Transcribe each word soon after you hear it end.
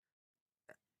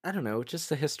I don't know, just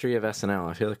the history of SNL.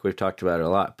 I feel like we've talked about it a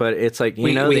lot, but it's like,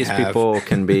 We these have. people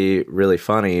can be really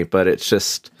funny, but it's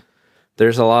just,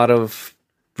 there's a lot of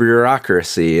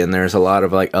bureaucracy and there's a lot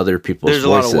of like other people's There's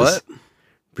voices. a lot of what?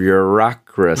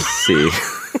 Bureaucracy.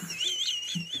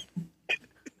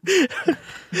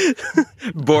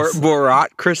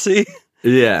 Bureaucracy.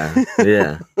 Yeah.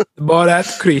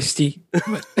 Borat Christie.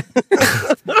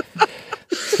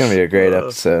 It's going to be a great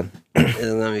episode.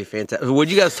 Isn't that be fantastic? What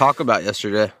did you guys talk about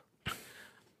yesterday?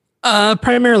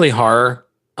 Primarily horror.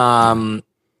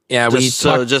 Yeah,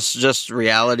 just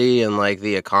reality and like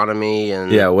the economy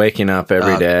and Yeah, waking up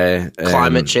every day.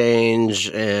 climate change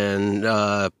and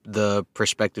the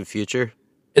prospective future.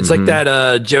 It's like that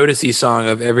Jodeci song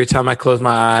of every time I close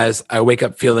my eyes, I wake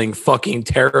up feeling fucking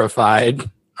terrified.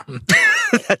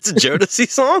 That's a Jodeci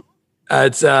song?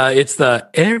 It's the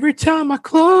every time I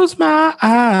close my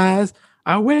eyes,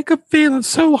 I wake up feeling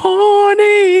so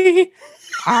horny.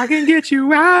 I can get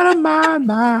you out of my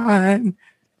mind.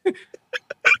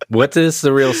 What is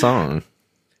the real song?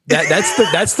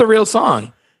 That's the real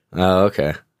song. Oh,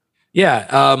 okay.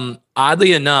 Yeah.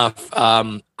 Oddly enough,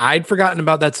 I'd forgotten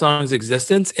about that song's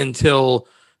existence until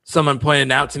someone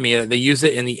pointed out to me that they use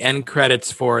it in the end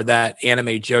credits for that anime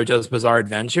JoJo's Bizarre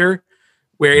Adventure,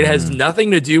 where it has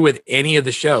nothing to do with any of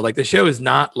the show. Like the show is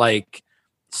not like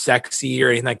sexy or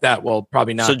anything like that. Well,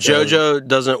 probably not. So JoJo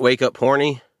doesn't wake up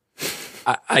horny?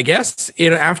 I guess,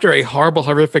 after a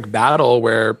horrific battle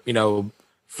where,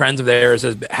 friends of theirs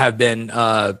have been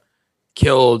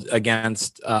killed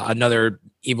against another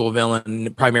evil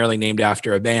villain, primarily named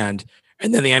after a band.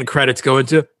 And then the end credits go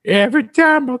into every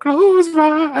time I close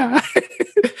my eyes.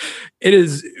 It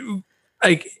is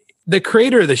like the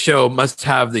creator of the show must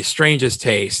have the strangest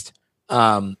taste.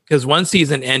 Because one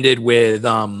season ended with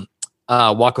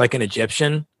Walk Like an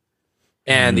Egyptian.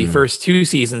 And the first two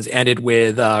seasons ended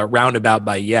with Roundabout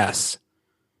by Yes.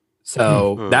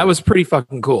 So that was pretty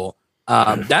fucking cool.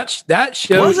 That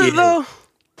show Was it though?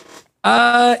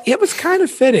 It was kind of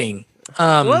fitting.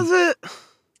 Was it?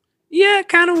 Yeah, it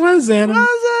kind of was. Adam. Was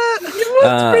it? It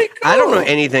was pretty cool. I don't know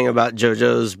anything about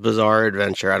JoJo's Bizarre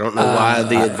Adventure. I don't know why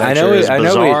the adventure is I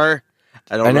bizarre.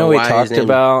 I know we talked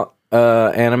about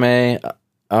anime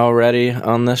already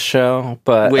on this show,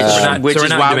 but which so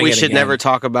is why we should never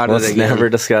talk about it let's again. never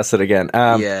discuss it again.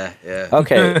 Yeah.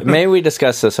 Okay, maybe we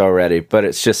discussed this already, but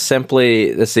it's just simply,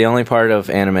 it's the only part of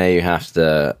anime you have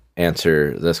to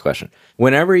answer this question.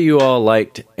 Whenever you all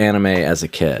liked anime as a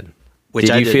kid, Which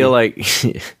did I you didn't. feel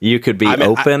like you could be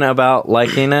open about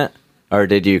liking it, or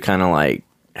did you kind of like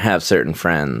have certain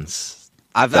friends?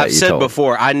 I've said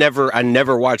before, I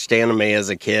never watched anime as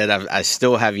a kid. I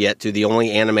still have yet to. The only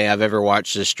anime I've ever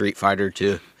watched is Street Fighter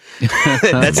 2.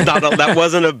 That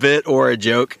wasn't a bit or a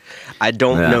joke. I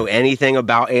don't know anything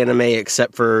about anime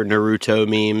except for Naruto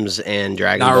memes and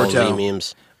Dragon Ball Z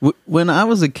memes. When I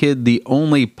was a kid, the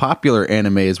only popular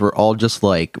animes were all just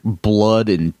like blood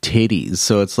and titties.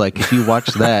 So it's like if you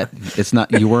watch that, it's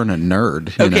not, you weren't a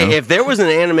nerd. You know? If there was an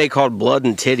anime called Blood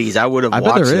and Titties, I would have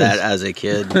watched that as a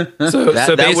kid.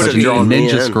 That would have drawn me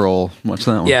Ninja in. Scroll. Watch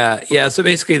that one. Yeah. So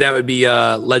basically, that would be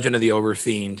Legend of the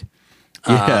Overfiend.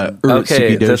 Yeah.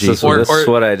 Okay, this is Or-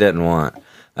 what I didn't want.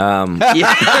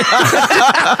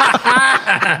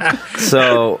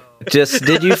 So, just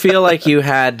did you feel like you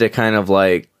had to kind of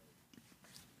like?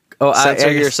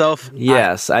 Censor yourself?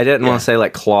 Yes, I didn't want to say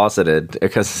like closeted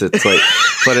because it's like,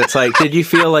 but it's like, did you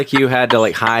feel like you had to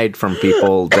like hide from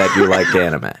people that you liked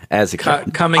anime as a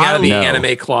kid? Coming out of the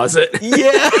anime closet.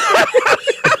 Yeah.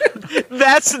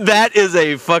 That is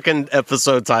a fucking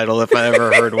episode title if I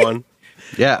ever heard one.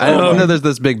 Yeah, I know there's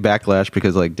this big backlash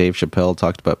because like Dave Chappelle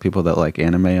talked about people that like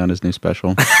anime on his new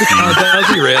special. Does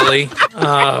he really?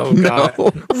 Oh, God.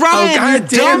 Ryan, you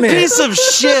dumb piece of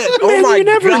shit. Oh, my you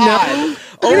never God. know.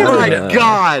 Oh, my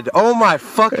God. Oh, my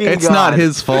fucking God. It's not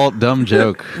his fault. Dumb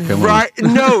joke. Come Right?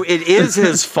 No, it is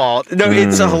his fault. No,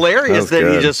 it's hilarious that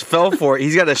he just fell for it.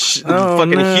 He's got a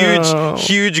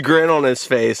huge grin on his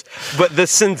face. But the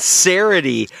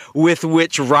sincerity with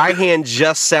which Ryan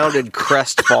just sounded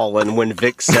crestfallen when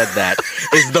Vic said that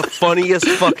is the funniest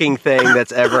fucking thing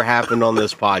that's ever happened on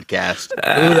this podcast.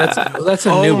 Ooh, that's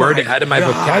a new word to add to my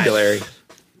vocabulary.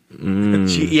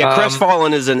 Yeah,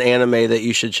 Crestfallen is an anime that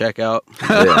you should check out.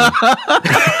 Yeah.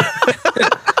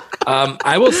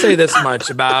 I will say this much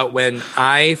about when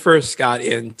I first got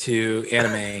into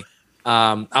anime.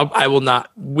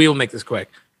 We will make this quick.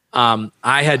 I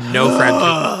had no friends.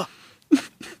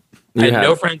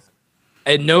 I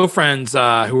had no friends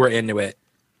who were into it,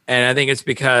 and I think it's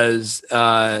because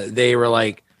they were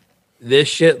like, "This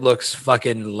shit looks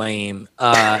fucking lame."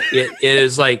 It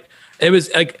is like It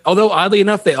was like, although oddly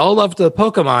enough, they all loved the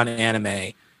Pokemon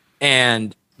anime,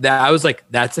 and that I was like,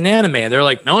 "That's an anime." And they're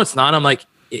like, "No, it's not." I'm like,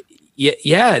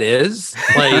 "Yeah, it is."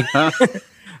 Like,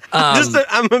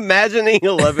 I'm imagining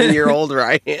 11-year-old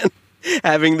Ryan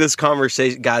having this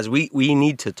conversation. Guys, we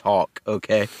need to talk,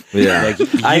 okay? Yeah.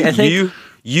 Like, I think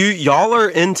y'all are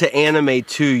into anime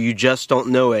too. You just don't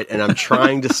know it, and I'm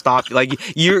trying to stop.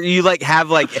 Like you like have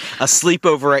like a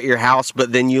sleepover at your house,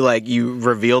 but then you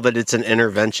reveal that it's an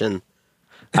intervention.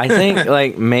 I think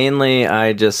like mainly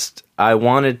I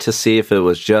wanted to see if it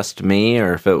was just me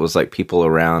or if it was like people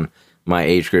around my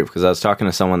age group, because I was talking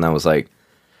to someone that was like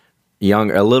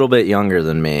a little bit younger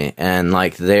than me, and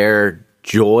like their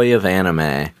joy of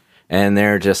anime and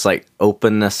their just like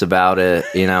openness about it,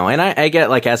 you know. And I get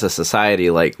like as a society,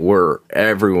 like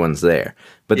everyone's there,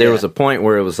 but there was a point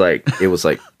where it was like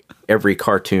every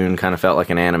cartoon kind of felt like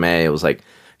an anime. It was like,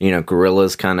 you know,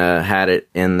 Gorillaz kind of had it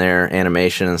in their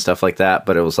animation and stuff like that,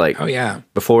 but it was like, oh yeah,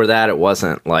 before that it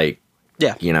wasn't like,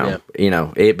 you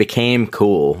know, it became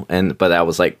cool, but that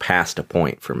was like past a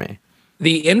point for me.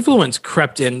 The influence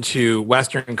crept into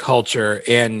Western culture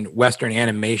and Western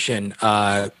animation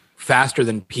faster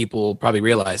than people probably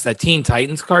realize. That Teen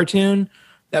Titans cartoon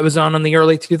that was on in the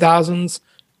early 2000s,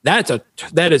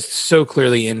 that is so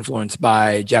clearly influenced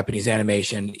by Japanese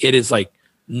animation. It is like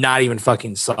not even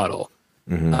fucking subtle.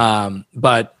 Mm-hmm.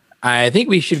 But I think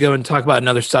we should go and talk about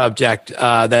another subject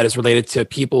that is related to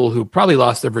people who probably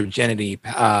lost their virginity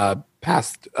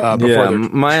past before.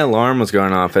 My alarm was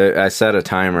going off. I set a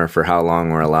timer for how long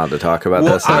we're allowed to talk about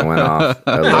this, and it went off.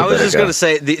 I was just going to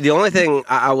say the only thing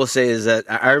I will say is that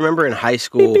I remember in high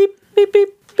school. Beep, beep, beep,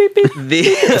 beep, beep,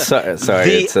 beep. Sorry,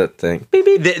 it's a thing. Beep,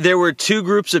 beep. There were two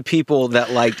groups of people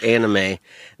that liked anime.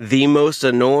 The most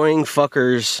annoying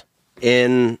fuckers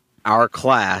in our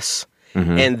class.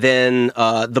 Mm-hmm. And then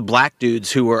the black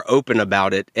dudes who were open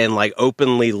about it and like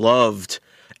openly loved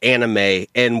anime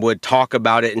and would talk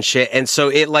about it and shit. And so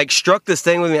it like struck this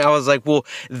thing with me. I was like, well,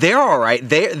 they're all right.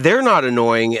 They're not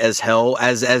annoying as hell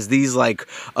as these like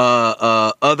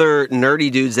other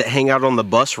nerdy dudes that hang out on the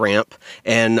bus ramp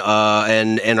and are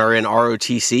in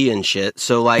ROTC and shit.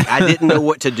 So like I didn't know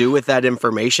what to do with that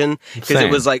information, because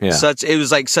it was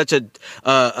like such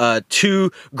a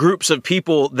two groups of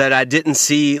people that I didn't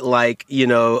see like, you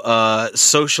know,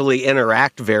 socially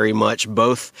interact very much.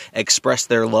 Both express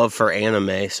their love for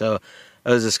anime. So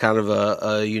that was just kind of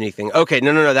a unique thing. Okay,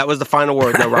 no, that was the final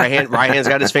word. No, Ryan's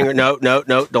got his finger. No,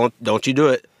 don't you do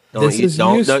it.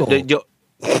 Useful.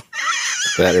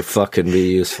 Better fucking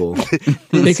be useful.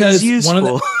 Because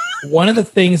one of the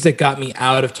things that got me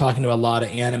out of talking to a lot of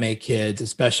anime kids,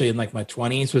 especially in like my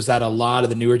 20s, was that a lot of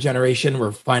the newer generation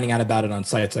were finding out about it on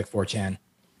sites like 4chan.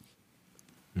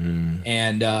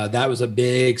 And that was a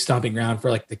big stomping ground for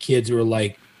like the kids who were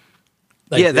like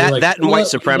that and white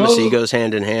supremacy goes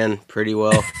hand in hand pretty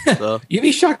well. So. You'd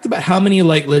be shocked about how many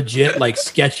like legit like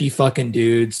sketchy fucking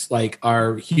dudes like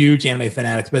are huge anime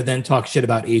fanatics, but then talk shit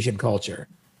about Asian culture.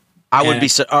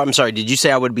 I'm sorry. Did you say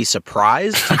I would be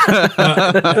surprised?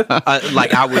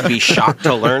 Like I would be shocked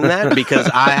to learn that? Because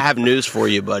I have news for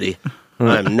you, buddy.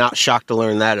 I'm not shocked to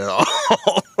learn that at all.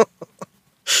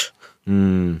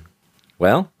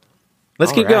 Well,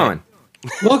 let's keep going.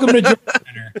 Welcome to Joke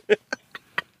Center.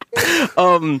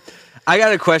 I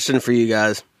got a question for you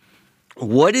guys.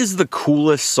 What is the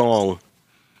coolest song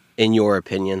in your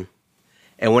opinion?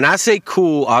 And when I say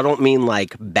cool, I don't mean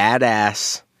like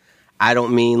badass. I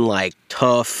don't mean like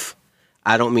tough.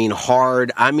 I don't mean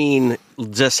hard. I mean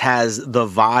just has the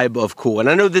vibe of cool. And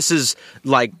I know this is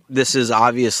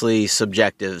obviously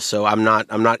subjective, so I'm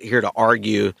not here to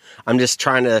argue. I'm just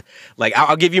trying to like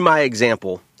I'll give you my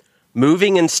example.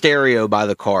 Moving in Stereo by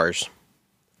the Cars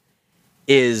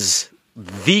is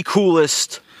the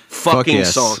coolest fucking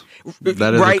song.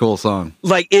 That is a cool song.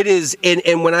 Like it is,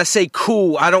 and when I say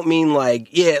cool, I don't mean like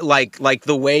like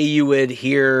the way you would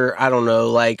hear, I don't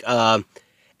know, like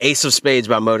Ace of Spades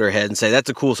by Motorhead and say that's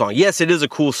a cool song. Yes, it is a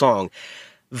cool song.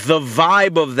 The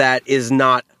vibe of that is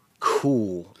not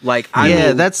cool. Like I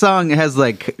mean, that song has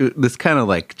like this kind of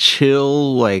like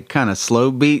chill, like kind of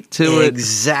slow beat to it.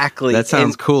 Exactly. That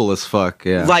sounds cool as fuck.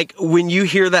 Yeah. Like when you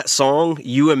hear that song,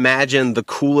 you imagine the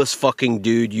coolest fucking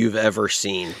dude you've ever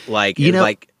seen. Like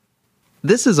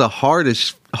this is a hard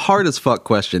as fuck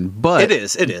question, but it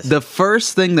is. The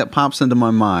first thing that pops into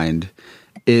my mind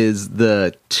is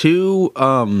the two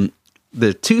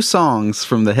songs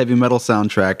from the heavy metal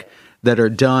soundtrack that are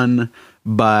done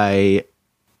by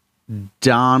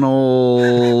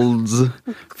Donald's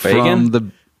Fagan?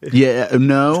 from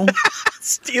the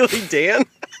Steely Dan.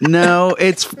 No,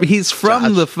 he's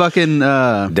from the fucking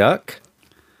Duck.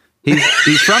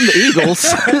 He's from the Eagles.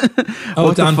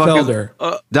 Oh, Don Felder.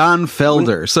 Don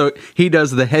Felder. So he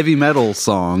does the heavy metal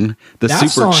song, the That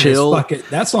super song chill.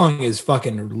 that song is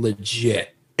fucking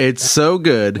legit. It's so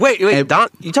good. Wait, And Don?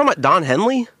 You talking about Don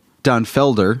Henley? Don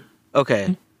Felder.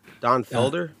 Okay, Don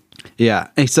Felder. Yeah.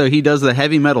 And so he does the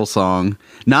heavy metal song,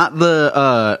 not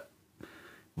the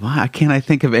why can't I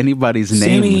think of anybody's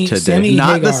name today? Sammy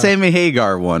Not the Hagar. Sammy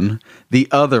Hagar one. The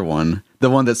other one. The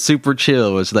one that's super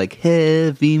chill was like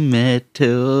heavy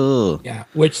metal. Yeah,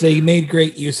 which they made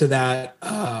great use of that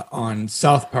on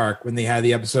South Park when they had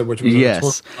the episode, which was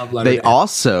Yes. a total love letter They to-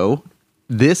 also,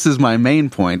 this is my main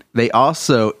point. They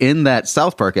also, in that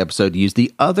South Park episode, used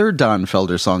the other Don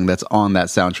Felder song that's on that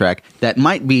soundtrack that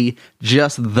might be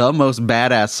just the most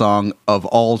badass song of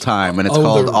all time. And it's Oh,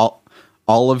 called the-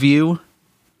 All of You.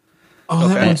 Oh,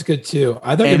 that one's good too.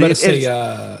 I thought you And were about to it-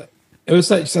 say. It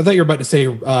was like, so I thought you were about to say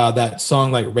that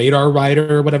song like Radar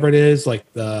Rider or whatever it is, like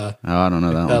the Oh, I don't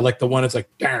know that one. like the one that's like.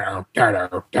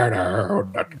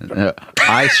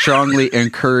 I strongly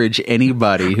encourage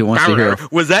anybody who wants to hear.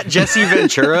 Was that Jesse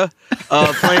Ventura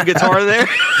playing guitar there?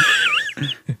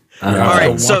 All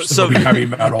right, so heavy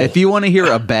metal. If you want to hear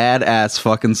a badass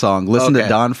fucking song, listen to Okay.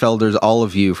 Don Felder's "All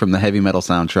of You" from the heavy metal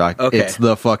soundtrack. Okay. It's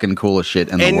the fucking coolest shit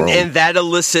in the world. and that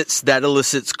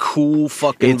elicits cool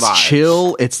fucking It's vibes.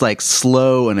 chill, it's like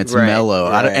slow, and it's Right, mellow,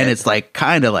 right. and it's like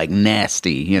kind of like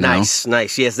nasty, you know.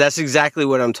 Nice. Yes, that's exactly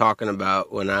what I'm talking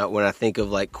about when I think of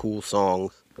like cool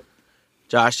songs.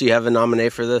 Josh, do you have a nominee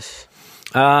for this?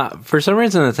 For some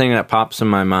reason, the thing that pops in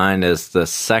my mind is the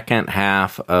second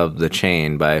half of The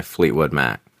Chain by Fleetwood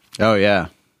Mac. Oh yeah,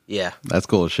 Yeah. that's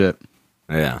cool as shit.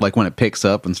 Yeah. Like when it picks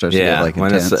up and starts to yeah, get like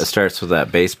when intense. it starts with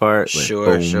that bass part. Like, Sure,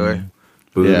 boom, sure. Yeah.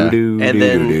 boo-doo-doo, And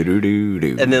then-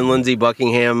 doo-doo-doo-doo-doo. And then Lindsey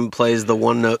Buckingham plays the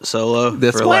one note solo.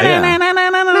 This for one. like, Yeah.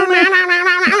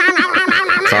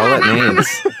 That's all it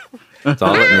needs. That's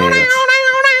all it needs.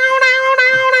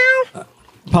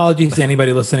 Apologies to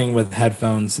anybody listening with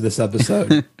headphones to this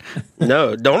episode.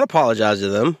 No, don't apologize to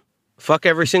them. Fuck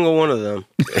every single one of them.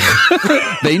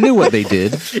 They knew what they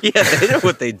did. Yeah, they know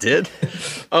what they did.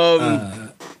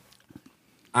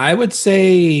 I would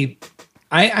say,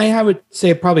 I would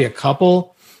say probably a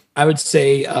couple. I would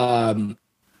say the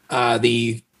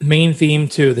main theme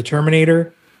to the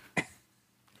Terminator.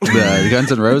 The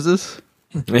Guns N' Roses.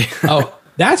 Oh,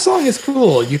 that song is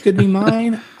cool. You Could Be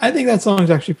Mine. I think that song is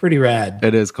actually pretty rad.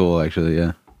 It is cool, actually.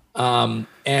 Yeah. And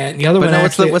the other But one no,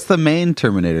 actually, what's the main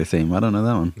Terminator theme? I don't know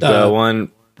that one. The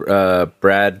one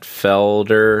Brad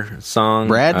Felder song.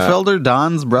 Brad Felder,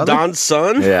 Don's brother. Don's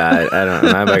son? Yeah, I don't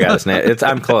know. I got his name.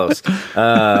 I'm close.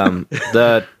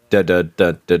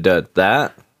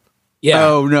 That. yeah,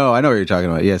 Oh no, I know what you're talking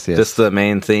about. Yes, yes. Just the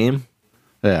main theme.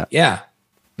 yeah. yeah.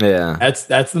 Yeah.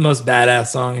 That's the most badass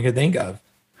song I could think of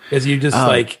because you just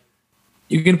like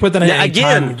you can put that in Yeah, any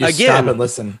time and just again. stop and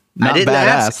listen. Not I didn't badass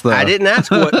ask. though. I didn't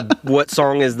ask what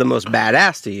song is the most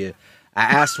badass to you. I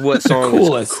asked what song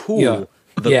coolest, is cool, yeah.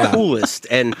 the Yeah. coolest,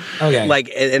 and Okay. like,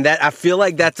 and that I feel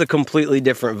like that's a completely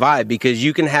different vibe because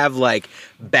you can have like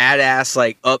badass,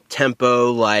 like up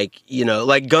tempo, like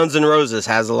like Guns N' Roses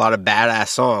has a lot of badass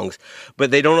songs,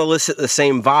 but they don't elicit the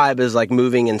same vibe as like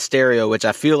Moving in Stereo, which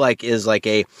I feel like is like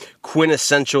a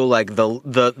quintessential, like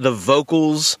the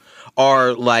vocals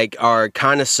are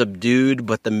kind of subdued,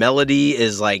 but the melody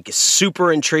is like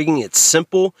super intriguing. It's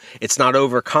simple. It's not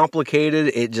overcomplicated.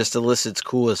 It just elicits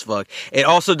cool as fuck. It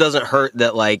also doesn't hurt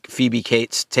that like Phoebe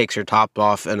Cates takes her top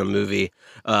off in a movie,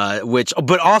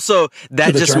 but also that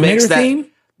To the just Terminator makes theme?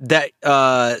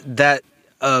 that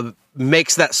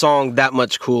makes that song that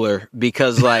much cooler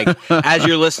because like as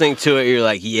you're listening to it, you're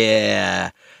like,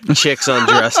 yeah. Chicks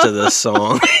undress to this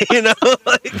song,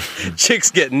 like chicks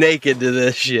get naked to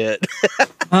this shit.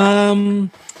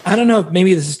 I don't know if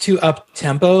maybe this is too up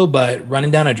tempo, but "Running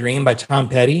Down a Dream" by Tom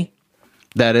Petty.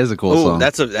 That is a cool Oh, song.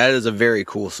 that is a very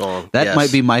cool song. That Yes.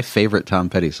 might be my favorite Tom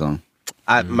Petty song.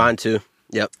 Mine too.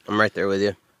 Yep, I'm right there with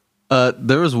you.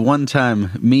 There was one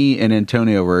time me and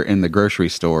Antonio were in the grocery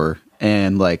store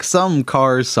and like some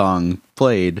Cars song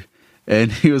played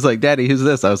and he was like, "Daddy, who's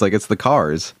this?" I was like, "It's the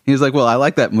Cars." He was like, "Well, I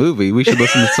like that movie. We should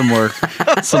listen to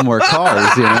some more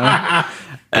Cars,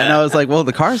 And I was like, "Well,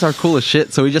 the Cars are cool as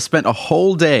shit." So we just spent a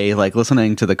whole day like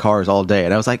listening to the Cars all day.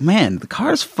 And I was like, "Man, the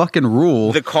Cars fucking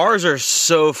rule." The Cars are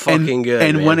so fucking good.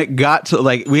 And man. when it got to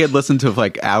like, we had listened to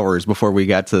like hours before we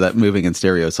got to that Moving in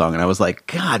Stereo song, and I was like,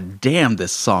 "God damn,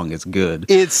 this song is good."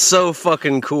 it's so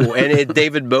fucking cool, and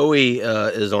David Bowie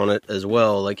is on it as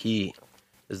well. Like he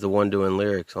is the one doing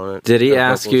lyrics on it. Did he Or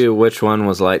ask vocals. you which one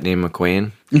was Lightning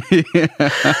McQueen?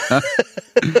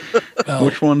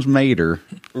 Which one's Mater?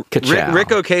 Ka-chow. Rick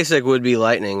Ocasek would be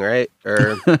Lightning, right?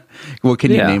 Or Well,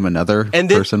 can you Yeah. name another And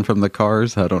then- person from the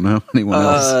Cars? I don't know anyone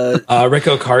else.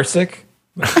 Rico Karsick.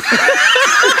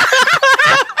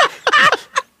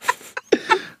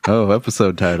 Oh,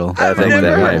 episode title. I think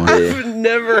that might be. I've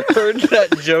never heard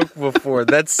that joke before.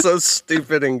 That's so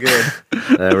stupid and good.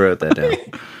 I wrote that down.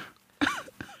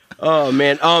 Oh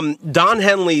man. Don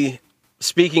Henley,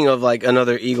 speaking of like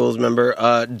another Eagles member,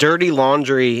 Dirty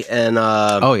Laundry and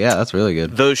Oh yeah, that's really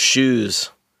good. Those Shoes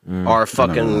are know.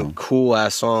 fucking cool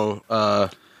ass song.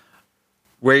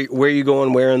 Where you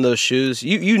going wearing those shoes?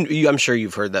 You I'm sure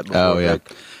you've heard that before. Oh yeah. Rick.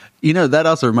 You know, that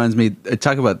also reminds me,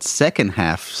 talk about second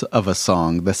halves of a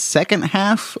song. The second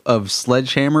half of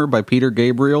Sledgehammer by Peter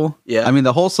Gabriel. Yeah. I mean,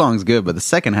 the whole song's good, but the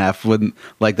second half, when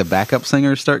like the backup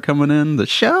singers start coming in, the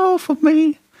show for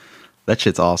me, that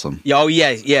shit's awesome. Yeah, oh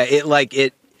yeah.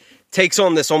 It takes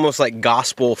on this almost like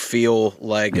gospel feel,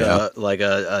 like Yeah.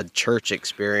 a church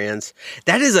experience.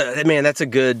 That's a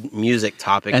good music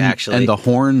topic And, actually. and the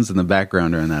horns in the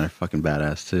background during that are fucking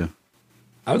badass too.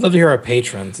 I would love to hear our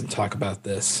patrons and talk about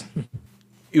this.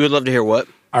 You would love to hear what?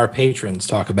 Our patrons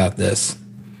talk about this.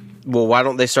 Well, why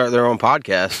don't they start their own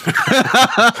podcast?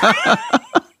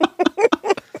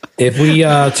 If we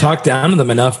talk down to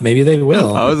them enough, maybe they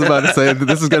will. I was about to say that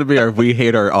this is going to be our "We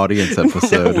Hate Our Audience"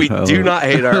 episode. We do not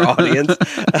hate our audience.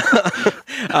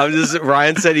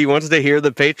 Ryan said he wants to hear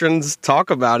the patrons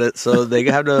talk about it, so they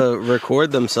have to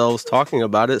record themselves talking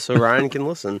about it so Ryan can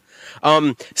listen.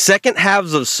 Second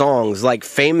halves of songs, like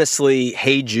famously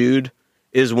 "Hey Jude"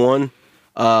 is one.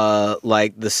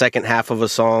 Like the second half of a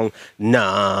song,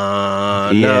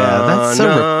 that's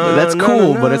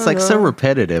cool, but it's like so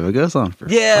repetitive. It goes on for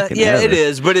fucking ever. it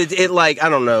is, but it like I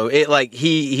don't know, it like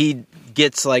he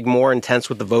gets like more intense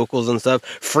with the vocals and stuff.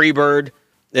 Freebird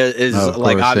is Oh, of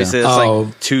like course, obviously yeah. it's Oh.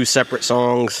 like two separate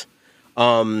songs.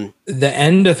 The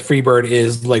end of Freebird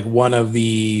is like one of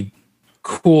the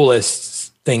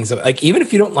coolest things. Like, even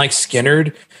if you don't like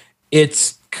Skinnerd,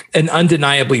 it's an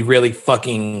undeniably really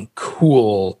fucking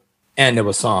cool end of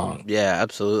a song. Yeah,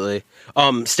 absolutely.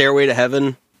 Stairway to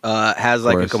Heaven has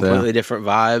like a course, completely different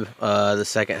vibe. The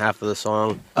second half of the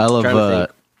song. I love Trying to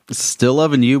think. Still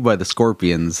Loving You by the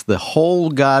Scorpions. The whole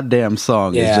goddamn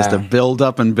song is Yeah. just a build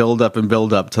up and build up and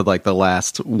build up to like the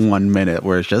last 1 minute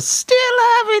where it's just still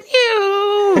loving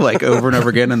you like over and over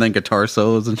again, and then guitar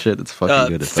solos and shit. It's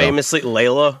fucking good as hell. Famously,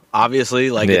 Layla, obviously,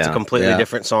 like it's a Yeah, completely yeah.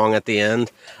 different song at the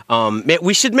end. Man,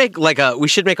 we should make a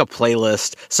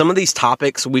playlist. Some of these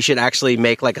topics we should actually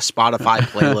make like a Spotify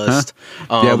playlist.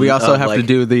 Yeah, we also of, have to like-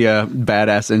 do the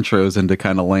badass intros into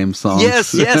kind of lame songs.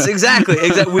 Yes, exactly.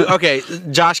 Okay,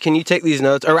 Josh, can you take these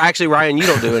notes? Or actually, Ryan, you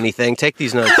don't do anything. Take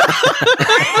these notes.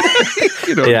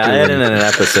 You don't Yeah, I do had it. it in an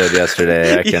episode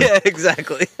yesterday. I can. Yeah,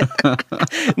 exactly.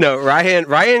 No,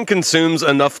 Ryan consumes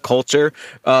enough culture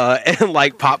and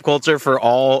like pop culture for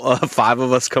all five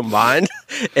of us combined,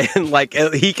 and like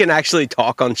he can actually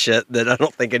talk on shit that I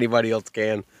don't think anybody else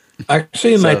can.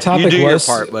 Actually, my So, topic you do was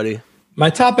your part, buddy. my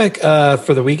topic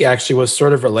for the week actually was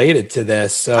sort of related to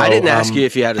this. So I didn't ask you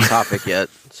if you had a topic yet,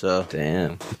 so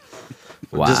Damn.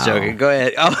 Wow. just joking. Go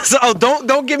ahead.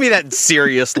 Don't give me that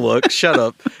serious look. Shut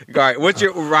up. All right, what's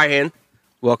your Ryan?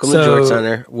 Welcome to So- George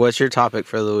Center. What's your topic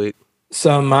for the week?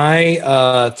 So my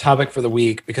topic for the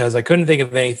week, because I couldn't think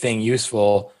of anything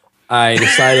useful, I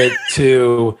decided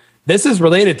to. This is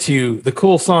related to the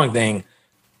cool song thing.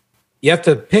 You have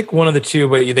to pick one of the two,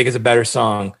 but you think is a better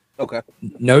song. Okay.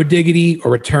 No Diggity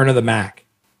or Return of the Mac.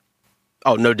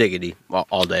 Oh, no diggity,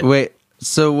 all day. Wait,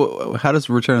 so how does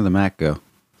Return of the Mac go?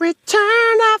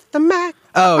 Return of the Mac.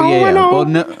 Oh, yeah. Well,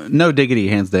 no diggity,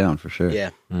 hands down for sure. Yeah.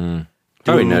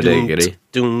 Probably no diggity.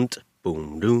 Boom,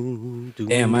 doom.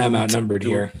 Damn, I am outnumbered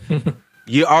here.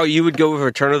 You would go with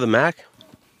Return of the Mac?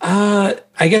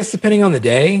 I guess depending on the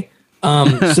day.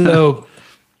 So,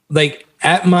 like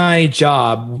at my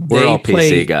job, We're they all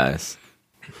play. PC guys.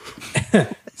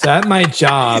 So at my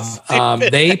job,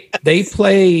 they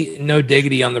play No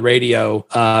Diggity on the radio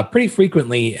pretty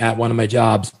frequently at one of my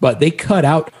jobs, but they cut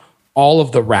out all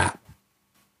of the rap,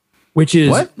 which is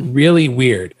What? really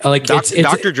weird. Like it's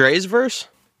Dr. Dre's verse?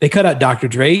 they cut out Dr.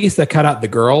 Dre's, they cut out the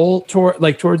girl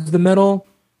towards the middle,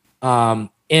 and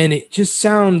it just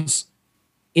sounds.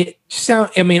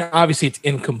 I mean, obviously it's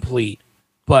incomplete,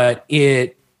 but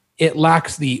it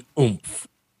lacks the oomph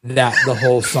that the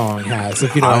whole song has.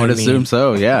 If you know I what would I mean. assume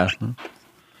so, yeah.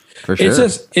 For sure.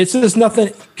 It's just nothing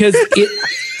because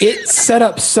it's set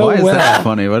up so Why is well. that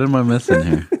funny? What am I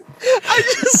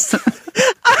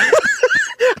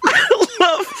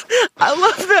I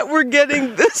love that we're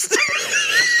getting this.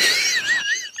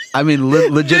 I mean,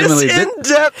 legitimately, this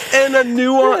in-depth and a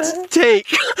nuanced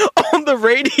take on the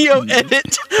radio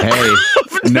edit. Hey,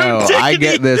 no, I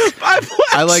get this.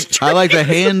 I like the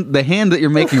hand that you're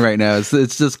making right now.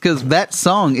 It's just because that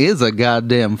song is a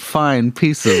goddamn fine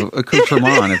piece of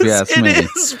accoutrement, if you ask me. It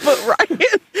is, but Ryan,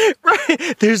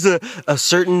 there's a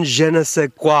certain je ne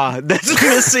sais quoi that's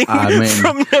missing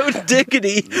from No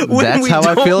Diggity. That's how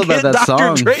I feel about that song.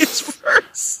 Dr. Dre's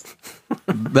verse.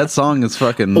 That song is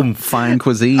fucking fine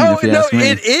cuisine. If you ask me,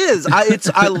 it is.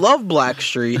 I love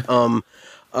Blackstreet.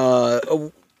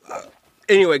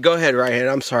 Anyway, go ahead, Ryan.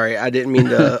 I'm sorry, I didn't mean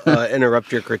to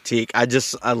interrupt your critique. I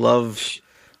love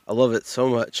it so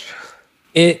much.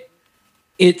 It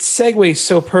segues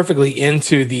so perfectly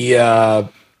into the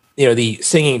the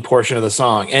singing portion of the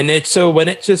song, and when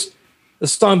the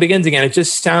song begins again, it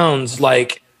just sounds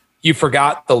like you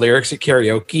forgot the lyrics at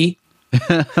karaoke.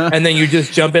 And then you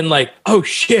just jump in like, oh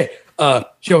shit,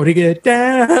 Jody, get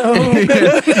down.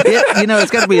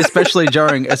 It's got to be especially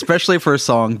jarring, especially for a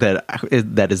song that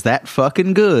is that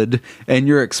fucking good, and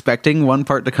you're expecting one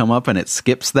part to come up and it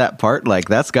skips that part. Like,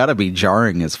 that's got to be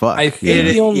jarring as fuck.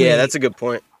 That's a good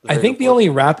point. I think the only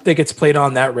rap that gets played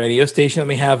on that radio station that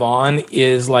we have on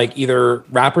is like either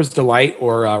Rapper's Delight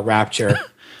or Rapture.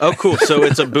 Oh, cool. So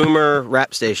it's a boomer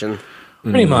rap station.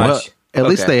 Pretty much. Well, at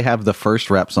least they have the first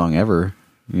rap song ever,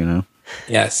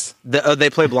 Yes. They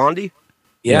play Blondie?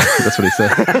 Yeah. That's what he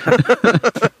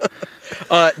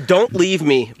said. Don't Leave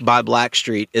Me by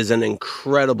Blackstreet is an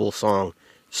incredible song.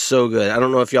 So good. I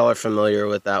don't know if y'all are familiar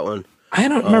with that one. I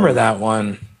don't remember that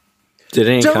one. Did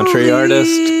any country artist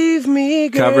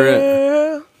cover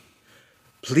it?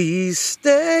 Please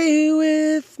stay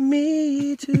with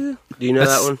me too. Do you know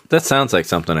that one? That sounds like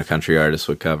something a country artist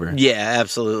would cover. Yeah,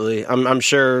 absolutely. I'm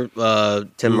sure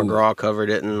Tim McGraw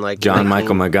covered it in like John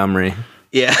Michael Montgomery.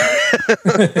 Yeah.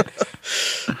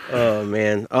 Oh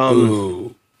man.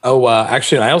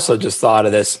 Actually, I also just thought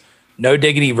of this. No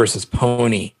Diggity versus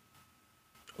Pony.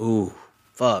 Ooh,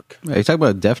 fuck. Are you talking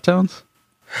about Deftones?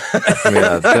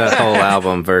 Yeah, the whole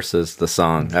album versus the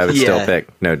song. I would still pick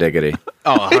No Diggity.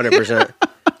 Oh, 100%.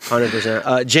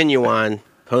 100%. Genuine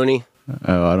Pony.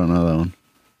 Oh, I don't know that one.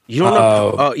 You don't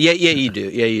know? Oh, yeah, you do.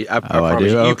 Yeah, I promise. I do?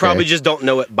 You Okay. probably just don't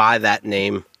know it by that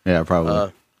name. Yeah,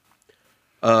 probably.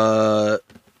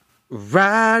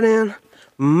 Riding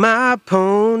my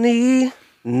pony,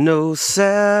 no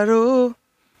saddle.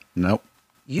 Nope.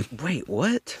 Wait,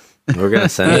 what? We're going to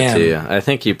send it to you. I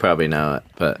think you probably know it,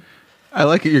 but... I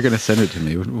like it. You're going to send it to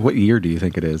me. What year do you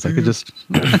think it is? I could just...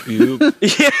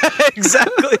 Yeah,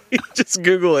 exactly. Just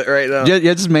Google it right now.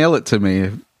 Yeah, just mail it to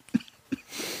me.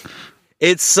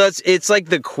 It's like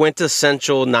the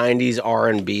quintessential 90s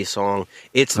R&B song.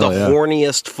 It's the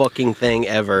horniest fucking thing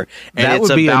ever. And that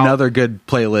would be another good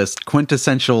playlist.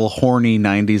 Quintessential horny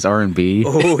 90s R&B.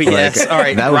 Oh, yes. All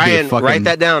right, Ryan, write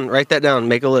that down. Write that down.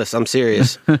 Make a list. I'm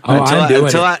serious.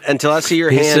 Until I see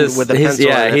your hand with the pencil.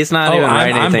 Yeah, he's not even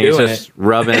writing anything. He's just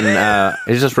rubbing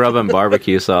he's just rubbing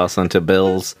barbecue sauce onto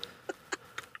Bill's.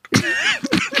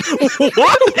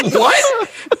 What?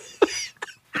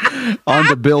 On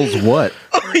to Bill's what?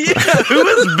 Oh, yeah. Who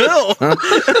is Bill?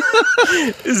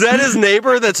 Is that his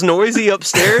neighbor that's noisy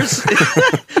upstairs?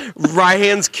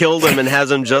 Ryan's killed him and has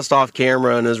him just off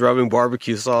camera and is rubbing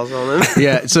barbecue sauce on him.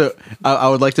 Yeah, so I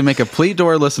would like to make a plea to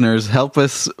our listeners. Help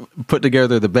us put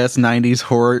together the best 90s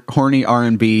horny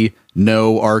R&B.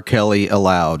 No R. Kelly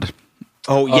allowed.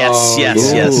 Oh, yes.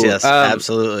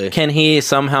 Absolutely. Can he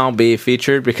somehow be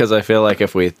featured? Because I feel like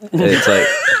it's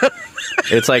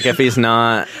like if he's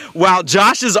not. Wow,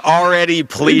 Josh is already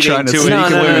pleading to it.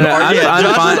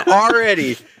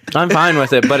 I'm fine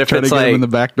with it, but if it's like in the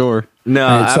back door. No,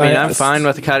 I'm fine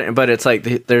with the cut, but it's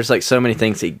like there's like so many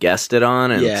things he guested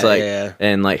on, and it's like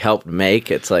and like helped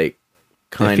make. It's like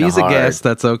kind of if he's hard. a guest,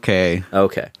 that's okay.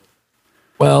 Okay.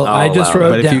 Well, I just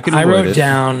wrote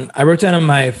down. I wrote down on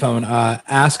my phone.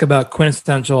 Ask about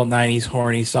quintessential '90s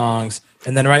horny songs,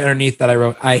 and then right underneath that, I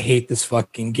wrote, "I hate this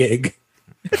fucking gig."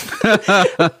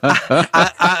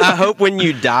 I hope when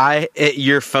you die,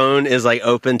 your phone is like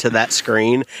open to that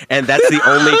screen, and that's the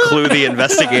only clue the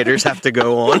investigators have to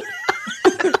go on.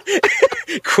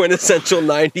 Quintessential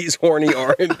 90s horny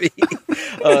R&B.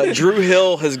 Drew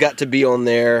Hill has got to be on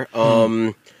there.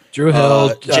 Drew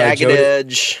Hill, Jagged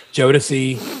Edge,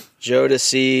 Jodeci,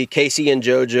 Casey and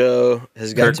JoJo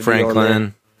has got to be on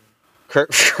there.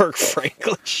 Kirk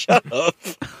Franklin, shut up.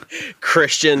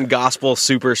 Christian gospel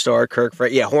superstar Kirk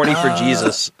Franklin. Yeah, horny for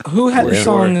Jesus. Who had the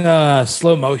song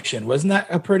Slow Motion? Wasn't that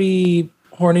a pretty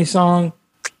horny song?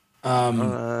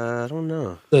 I don't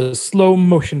know. The slow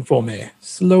motion for me.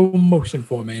 Slow motion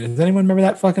for me. Does anyone remember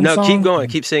that fucking No, song? keep going.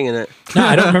 Keep singing it. No,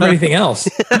 I don't remember anything else.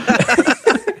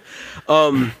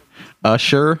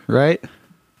 Usher, right?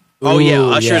 Oh yeah,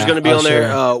 Ooh, Usher's going to be on there.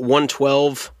 Usher.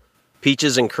 112,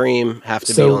 Peaches and Cream have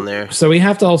to be on there. So we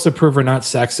have to also prove we're not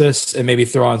sexist and maybe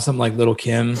throw on something like Little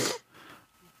Kim.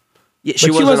 Yeah, But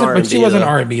she wasn't though.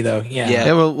 R&B though. Yeah. Yeah.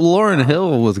 Yeah, well, Lauryn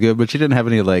Hill was good, but she didn't have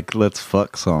any like "Let's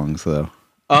Fuck" songs though.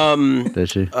 Did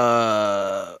she?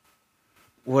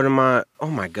 What am I? Oh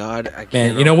my God! I can't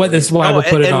Man, you know what? This is why I will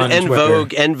put it on En Twitter.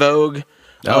 Vogue. En Vogue.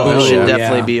 Oh, should yeah.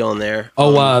 definitely be on there.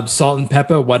 Oh, Salt and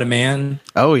Pepper, What a Man.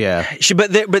 Oh yeah,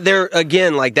 But they're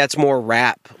again like that's more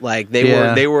rap. Like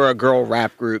they were a girl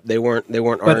rap group. They weren't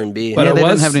R&B. but yeah. it They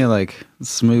was- didn't have any like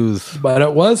smooth. But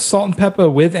it was Salt and Pepper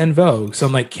with En Vogue. So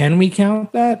I'm like, can we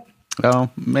count that? Oh,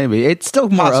 maybe it's still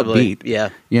more Possibly, upbeat. yeah.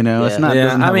 You know, it's Yeah. not. Yeah,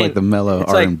 Doesn't I have mean, like the mellow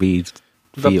it's like R&B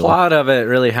The feel. plot of it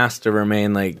really has to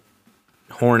remain like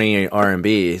horny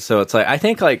R&B. So it's like I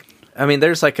think like I mean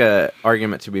there's like a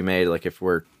argument to be made like if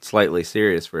we're slightly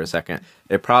serious for a second,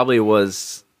 it probably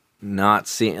was not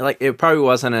seen like it probably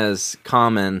wasn't as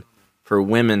common for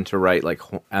women to write like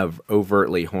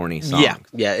overtly horny songs.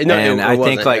 Yeah. No, and it I think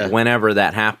wasn't, like yeah. whenever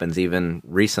that happens, even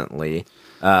recently,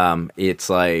 it's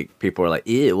like people are like,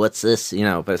 "Ew, what's this?" You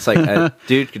know, but it's like a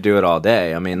dude could do it all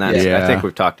day. I mean, that's Yeah. I think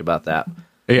we've talked about that.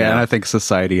 Yeah, You know? and I think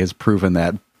society has proven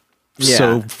that Yeah.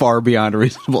 so far beyond a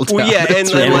reasonable doubt. Well, yeah, and And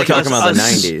we're like talking about the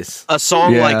 90s. A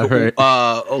song Yeah,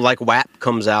 like WAP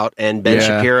comes out and Ben Yeah.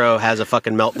 Shapiro has a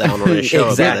fucking meltdown on his show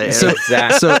Exactly. about it. So,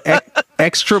 Exactly. so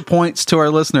extra points to our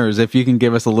listeners if you can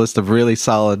give us a list of really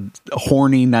solid,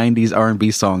 horny '90s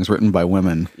R&B songs written by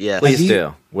women. yeah. Please Have you-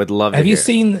 do. Would love to Have you hear.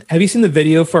 seen the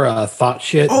video for Thought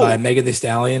Shit by Megan Thee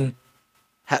Stallion?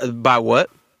 By what?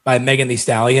 By Megan Thee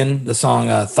Stallion, the song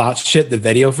Thought Shit, the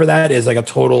video for that is like a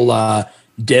total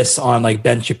diss on like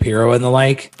Ben Shapiro and the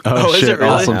like. Oh, is it really?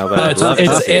 Awesome. No, but I'd It's, love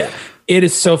to see it. it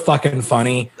is so fucking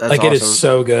funny. That's like it is awesome.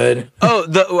 so good. Oh,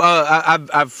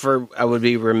 I would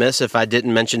be remiss if I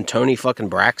didn't mention Tony fucking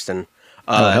Braxton.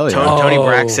 hell yeah. Tony Oh.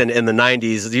 Braxton in the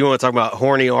 '90s. Do you want to talk about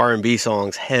horny R&B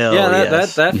songs? Hell Yeah,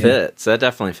 yes. that fits. That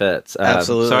definitely fits.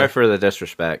 Absolutely. Sorry for the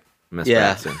disrespect, Miss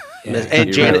Yeah. Braxton. And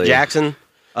You Janet really- Jackson.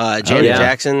 Janet yeah.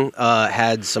 Jackson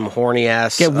had some horny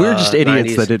ass. Yeah, we're just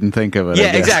idiots 90s. that didn't think of it. I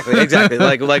Yeah, guess. exactly.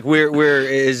 like we're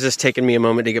it's just taking me a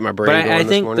moment to get my brain But going I this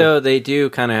think morning. though they do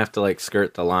kind of have to like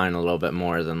skirt the line a little bit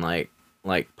more than like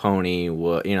Pony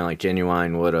would, you know, like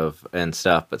Genuine would have and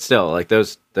stuff. But still, like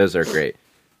those are great.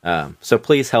 So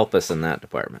please help us in that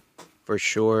department. For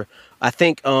sure. I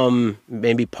think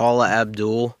maybe Paula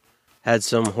Abdul had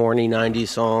some horny 90s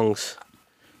songs.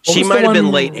 What She was the might have been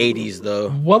one- late 80s though.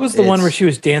 What was the one It's- where she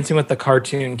was dancing with the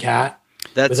cartoon cat?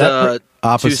 That's was that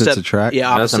Opposites two-step- Attract? Yeah,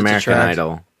 That's opposites American attract.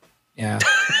 Idol. Yeah.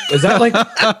 Was that like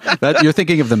That, you're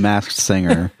thinking of the Masked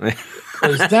Singer.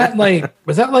 was that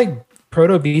like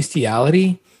proto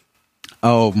bestiality?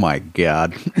 Oh my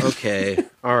god! Okay.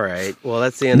 All right. Well,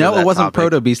 that's the end No, of that it wasn't topic.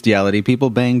 proto bestiality. People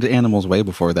banged animals way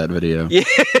before that video. Yeah.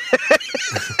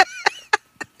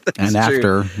 and true.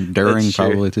 after, during, That's true.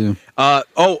 probably too.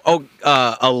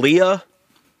 Aaliyah,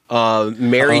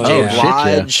 Mary Oh, J. yeah.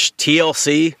 Blige,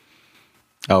 TLC.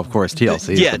 Oh, of course,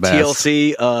 TLC. Yeah, is the best.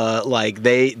 TLC. Like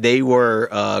they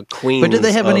were queens. But did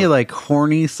they have any like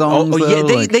horny songs? Oh yeah,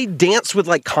 though? they danced with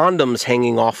like condoms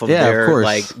hanging off of Yeah, of their course.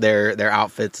 like their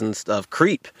outfits and stuff.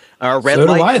 Creep. Red So do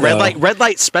light. I, though. Red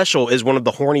light special is one of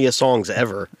the horniest songs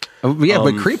ever. Oh, yeah,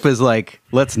 but creep is like,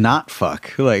 let's not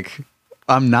fuck. Like,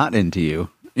 I'm not into you.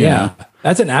 you Yeah.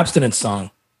 That's an abstinence song.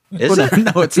 Is know?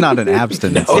 it? No, it's not an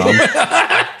abstinence song.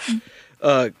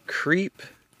 Creep.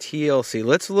 TLC.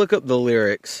 Let's look up the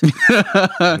lyrics.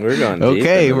 We're going deep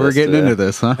Okay, into we're this getting today. into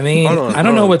this, huh? I mean, Hold on, I don't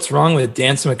hold know on. what's wrong with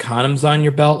dancing with condoms on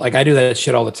your belt. Like I do that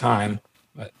shit all the time.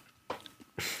 But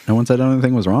No one said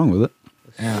anything was wrong with it.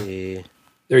 yeah.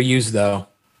 They're used though.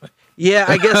 Yeah,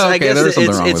 I guess Okay, there is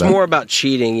something wrong it's with that. more about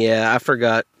cheating. Yeah, I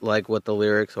forgot like what the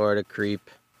lyrics are to Creep.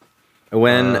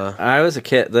 When I was a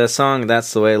kid, the song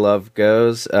 "That's the Way Love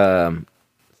Goes."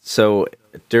 So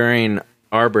during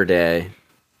Arbor Day,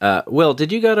 Will,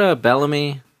 did you go to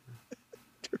Bellamy?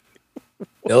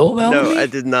 Bill Bellamy? No, I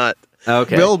did not.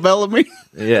 Okay, Bill Bellamy.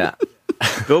 yeah.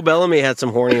 Bill Bellamy had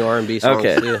some horny R&B songs.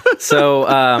 Okay, too. so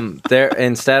there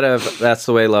instead of "That's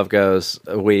the Way Love Goes,"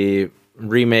 we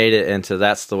remade it into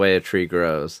 "That's the Way a Tree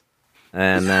Grows,"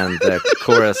 and then the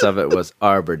chorus of it was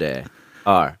 "Arbor Day,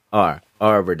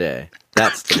 Arbor Day.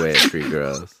 That's the way a tree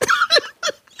grows."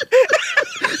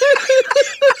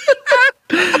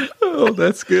 Oh,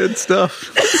 that's good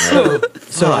stuff.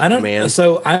 So I don't man.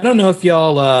 So I don't know if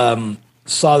y'all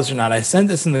saw this or not. I sent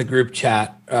this in the group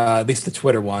chat at least the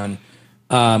Twitter one,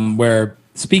 where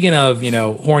speaking of,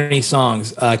 horny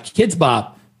songs, Kids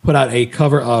Bop put out a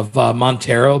cover of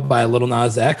Montero by Lil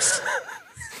Nas X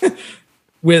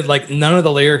with like none of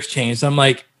the lyrics changed. I'm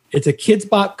like, it's a Kids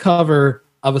Bop cover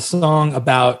of a song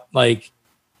about like,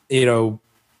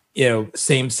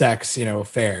 same sex,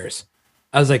 affairs.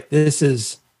 I was like, this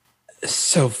is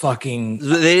so fucking.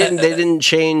 They didn't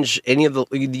change any of the.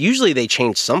 Usually they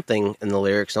change something in the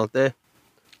lyrics, don't they?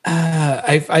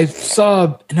 I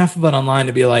saw enough of it online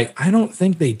to be like, I don't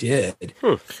think they did.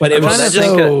 But it was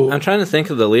I'm trying to think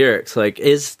of the lyrics. Like,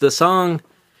 is the song?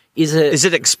 Is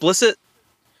it explicit?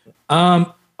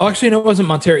 Actually, no, it wasn't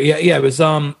Montero. Yeah, it was.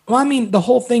 Well, I mean, the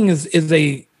whole thing is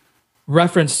a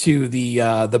reference to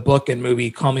the book and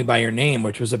movie Call Me by Your Name,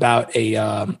 which was about a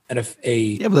yeah,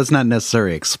 but that's not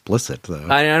necessarily explicit though.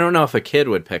 I don't know if a kid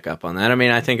would pick up on that. I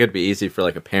mean, I think it'd be easy for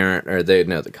like a parent, or they'd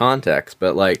know the context.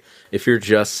 But like, if you're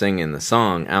just singing the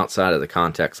song outside of the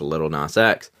context of Lil Nas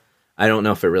X, I don't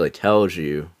know if it really tells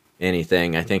you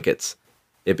anything. I think it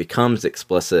becomes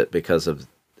explicit because of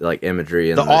like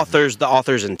imagery and the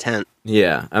author's intent.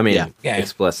 Yeah, I mean,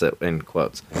 explicit in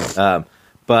quotes.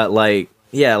 But like.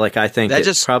 Yeah, like I think that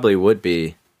just probably would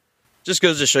be. Just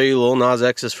goes to show you, Lil Nas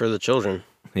X is for the children.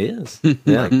 He is.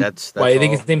 Yeah, like that's why do you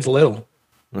think his name's Lil?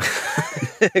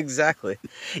 Exactly.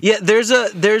 Yeah, there's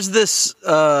this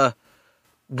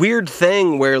weird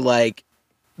thing where like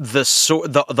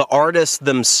the artists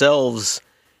themselves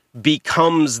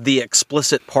becomes the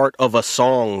explicit part of a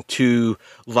song to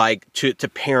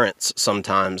parents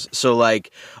sometimes. So like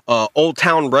Old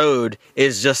Town Road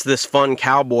is just this fun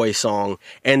cowboy song,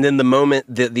 and then the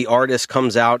moment that the artist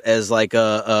comes out as like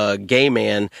a gay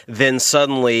man, then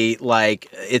suddenly like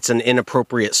it's an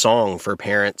inappropriate song for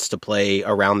parents to play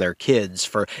around their kids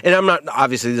and I'm not,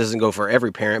 obviously this doesn't go for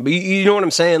every parent, but you know what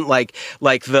I'm saying, like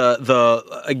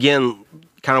the again,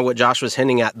 kind of what Josh was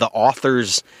hinting at, the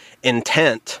author's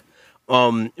intent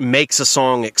makes a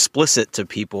song explicit to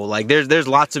people. Like there's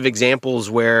lots of examples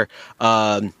where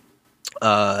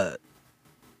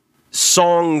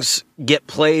songs get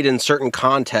played in certain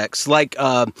contexts. Like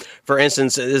for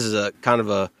instance, this is a kind of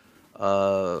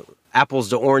a apples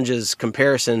to oranges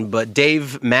comparison, but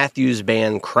Dave Matthews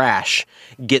Band Crash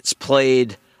gets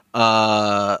played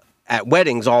at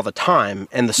weddings all the time,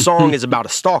 and the song is about a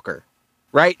stalker.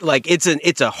 Right? Like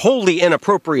it's a wholly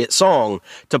inappropriate song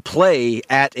to play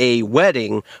at a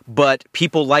wedding, but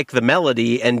people like the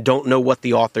melody and don't know what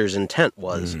the author's intent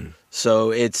was.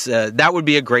 So it's that would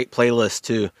be a great playlist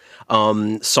too.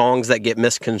 Songs that get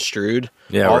misconstrued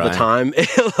the time.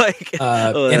 Like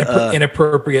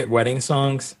inappropriate wedding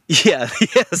songs. Yeah,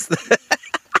 yes.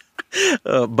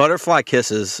 Butterfly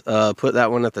Kisses. Put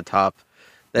that one at the top.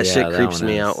 That shit creeps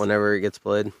me out whenever it gets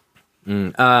played.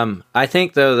 I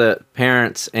think though that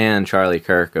parents and Charlie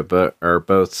Kirk are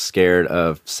both scared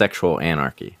of sexual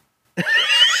anarchy.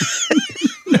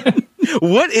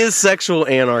 What is sexual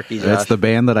anarchy, Josh? That's the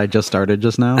band that I just started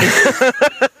just now.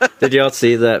 Did y'all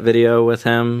see that video with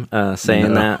him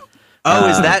saying that?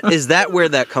 Oh, is that where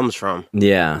that comes from?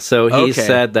 Yeah. So he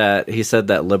said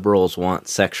that liberals want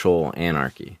sexual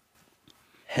anarchy.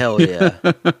 Hell yeah.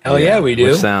 Hell yeah, we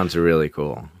do. Which sounds really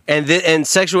cool. And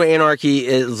sexual anarchy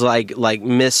is like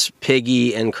Miss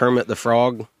Piggy and Kermit the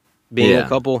Frog being a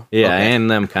couple. Yeah, and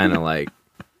them kind of like,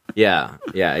 yeah.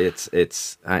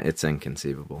 It's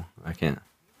inconceivable. I can't.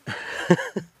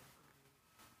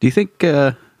 Do you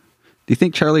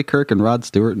think Charlie Kirk and Rod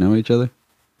Stewart know each other?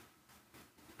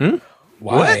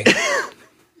 Why?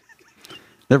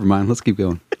 Never mind. Let's keep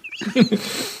going.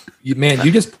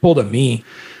 You just pulled a me.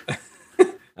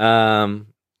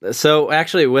 So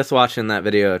actually, with watching that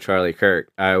video of Charlie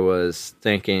Kirk, I was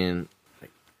thinking,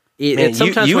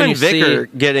 sometimes you when and Vic are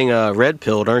getting red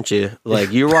pilled, aren't you?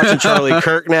 Like you're watching Charlie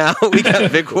Kirk now. We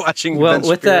got Vic watching. Well, Ben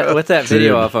with Shapiro. that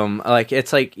video of him, like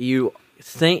it's like you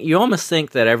almost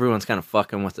think that everyone's kind of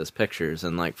fucking with his pictures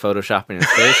and like photoshopping his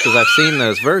face, because I've seen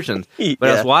those versions. But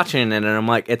I was watching it and I'm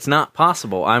like, it's not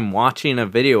possible. I'm watching a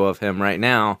video of him right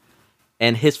now,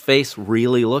 and his face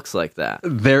really looks like that.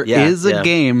 There's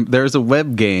a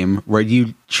web game where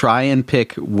you try and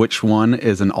pick which one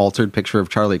is an altered picture of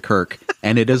Charlie Kirk,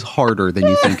 and it is harder than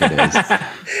you think it is.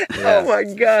 Oh my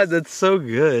God, that's so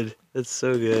good. That's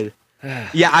so good.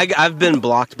 Yeah, I've been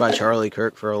blocked by Charlie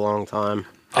Kirk for a long time.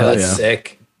 Oh, that's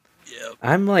sick.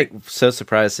 I'm like so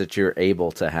surprised that you're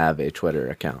able to have a Twitter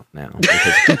account now.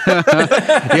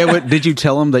 But did you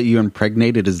tell him that you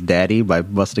impregnated his daddy by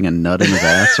busting a nut in his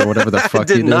ass or whatever the fuck I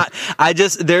did you did? not. I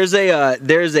just there's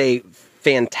a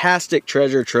fantastic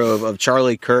treasure trove of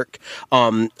Charlie Kirk.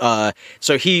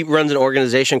 So he runs an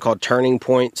organization called Turning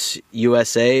Points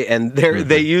USA, and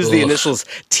they use the initials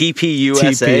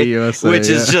TPUSA, which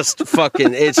is just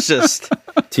fucking. It's just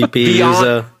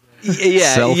TP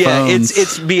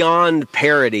it's beyond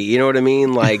parody. You know what I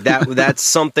mean? Like that's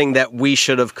something that we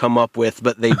should have come up with,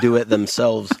 but they do it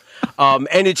themselves.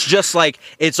 And it's just like,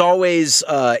 it's always,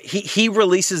 he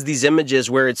releases these images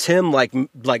where it's him like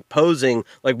posing,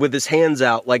 like with his hands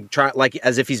out, like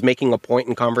as if he's making a point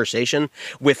in conversation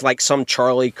with like some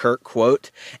Charlie Kirk quote.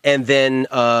 And then,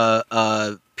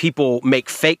 people make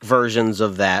fake versions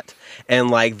of that.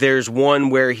 And like, there's one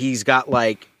where he's got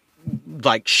like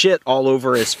shit all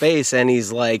over his face. And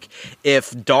he's like,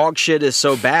 if dog shit is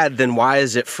so bad, then why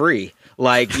is it free?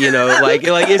 Like, you know, like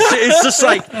it's just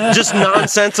like just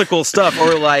nonsensical stuff.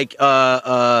 Or like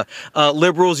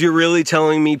liberals, you're really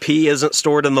telling me pee isn't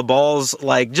stored in the balls?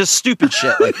 Like just stupid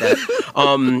shit like that.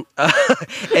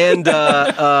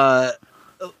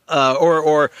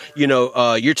 Or you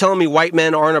know, you're telling me white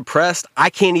men aren't oppressed? I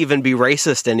can't even be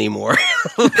racist anymore.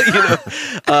 You know,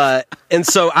 and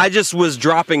so I just was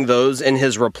dropping those in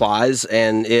his replies,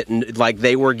 and it like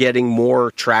they were getting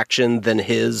more traction than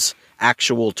his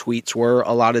actual tweets were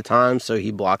a lot of times, so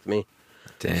he blocked me.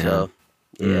 Damn. So,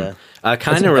 yeah.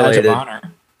 Kind of related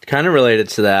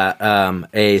to that.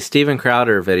 A Steven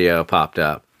Crowder video popped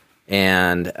up,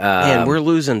 and man, we're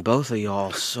losing both of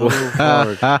y'all so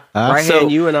hard. Right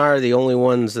hand, you and I are the only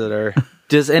ones that are.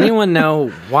 Does anyone know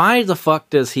why the fuck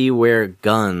does he wear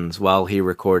guns while he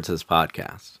records his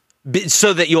podcast?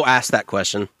 So that you'll ask that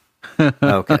question.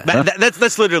 Okay,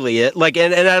 that's literally it. Like,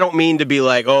 and I don't mean to be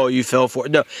like, oh, you fell for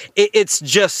it. No, it's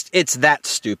that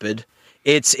stupid.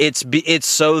 It's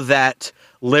so that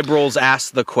liberals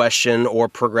ask the question, or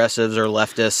progressives or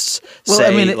leftists say,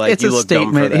 I mean, like, it's you look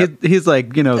statement. Dumb for that. He's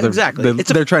like, you know, exactly.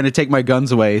 They're trying to take my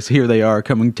guns away. So here they are,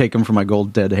 come and take them from my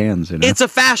gold dead hands. You know? It's a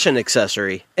fashion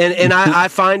accessory, and I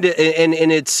find it,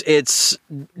 and it's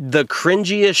the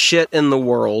cringiest shit in the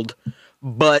world,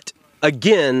 but.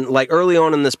 Again, like early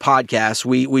on in this podcast,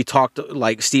 we talked,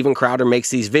 like Steven Crowder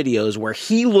makes these videos where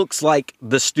he looks like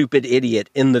the stupid idiot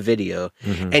in the video,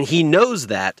 and he knows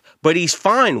that, but he's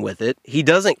fine with it. He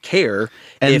doesn't care.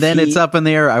 And then it's up in the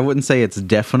air. I wouldn't say it's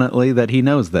definitely that he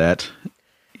knows that,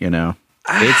 you know.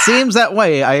 It seems that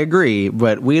way. I agree,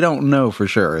 but we don't know for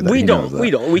sure. That we don't.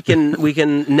 We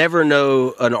can never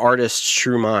know an artist's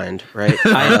true mind, right?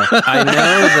 I know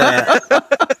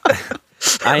that.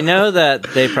 I know that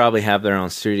they probably have their own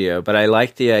studio, but I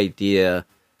like the idea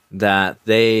that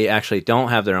they actually don't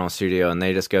have their own studio and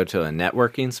they just go to a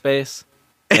networking space.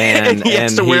 And he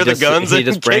has to wear the guns. He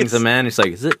just brings them in. He's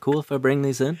like, "Is it cool if I bring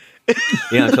these in?"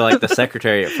 You know, to like the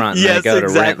secretary at front. And they go to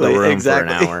rent the room for an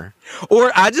hour.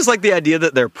 Or I just like the idea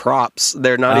that they're props.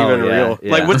 They're not even real.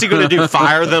 Yeah. Like, what's he going to do?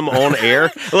 Fire them on air?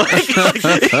 Like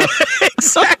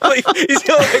exactly. He's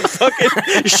going to like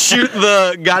fucking shoot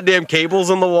the goddamn cables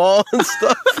on the wall and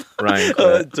stuff. Ryan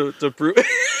to prove.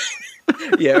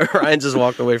 Yeah, Ryan just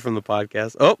walked away from the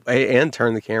podcast. Oh, and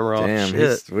turned the camera off. Damn,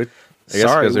 shit. I guess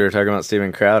because we were talking about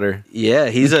Steven Crowder. Yeah,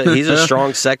 he's a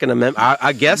strong Second Amendment.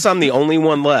 I guess I'm the only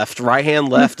one left. Right hand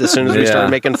left as soon as we start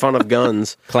making fun of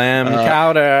guns. Clam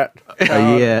Crowder.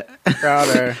 Yeah.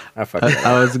 Crowder.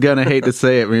 I was going to hate to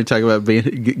say it when you're talking about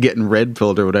getting red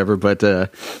pilled or whatever, but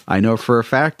I know for a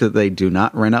fact that they do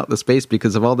not rent out the space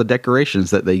because of all the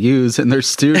decorations that they use in their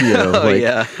studio.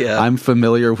 Yeah. I'm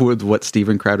familiar with what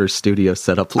Steven Crowder's studio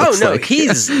setup looks like.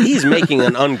 He's making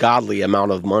an ungodly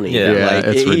amount of money. Yeah, like,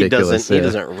 it's ridiculous. He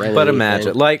doesn't rent But anything.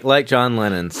 imagine, like John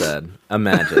Lennon said,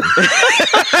 imagine.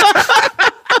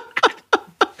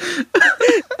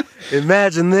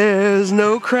 Imagine there's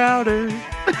no Crowder.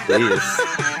 Please.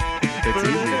 It's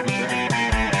easy.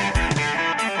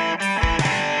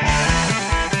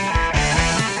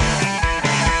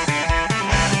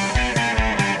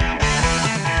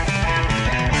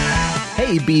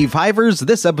 Hey, Beeve-Hivers,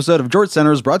 this episode of Jort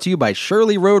Center is brought to you by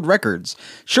Shirley Road Records.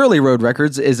 Shirley Road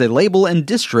Records is a label and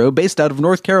distro based out of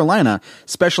North Carolina,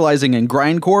 specializing in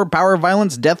grindcore, power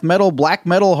violence, death metal, black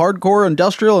metal, hardcore,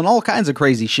 industrial, and all kinds of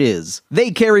crazy shiz.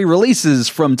 They carry releases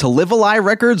from To Live a Lie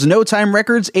Records, No Time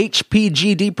Records,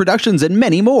 HPGD Productions, and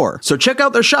many more. So check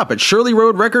out their shop at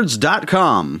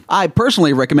ShirleyRoadRecords.com. I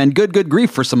personally recommend Good Good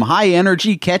Grief for some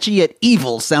high-energy, catchy, yet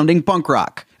evil-sounding punk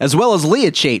rock, as well as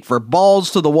Leachate for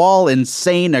balls-to-the-wall,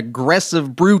 insane,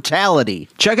 aggressive brutality.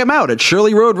 Check them out at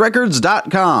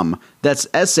ShirleyRoadRecords.com. That's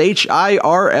ShirleyRoad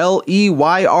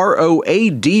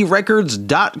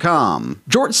Records.com.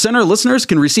 Jorts Center listeners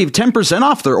can receive 10%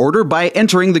 off their order by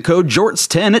entering the code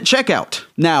JORTS10 at checkout.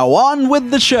 Now on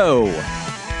with the show.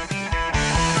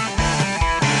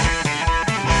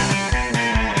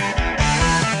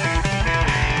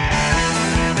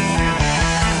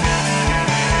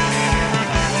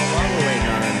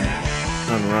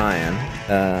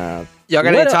 Y'all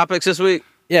got What any el- topics this week?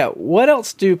 Yeah, what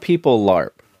else do people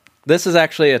LARP? This is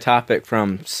actually a topic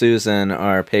from Susan,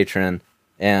 our patron,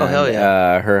 and hell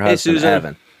yeah. her husband, Susan.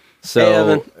 Evan. Hey, So,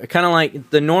 Evan. kind of like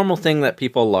the normal thing that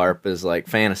people LARP is like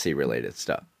fantasy-related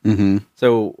stuff. Mm-hmm.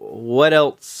 So, what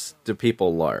else do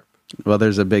people LARP? Well,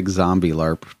 there's a big zombie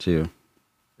LARP too.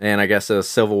 And I guess a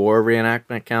Civil War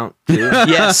reenactment count, too?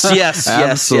 Yes.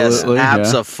 Absolutely, yeah.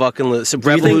 Abso-fucking-lutely.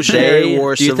 Revolutionary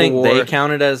War, Do you Civil think War. they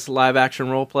counted as live-action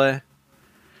role play?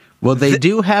 Well, they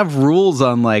do have rules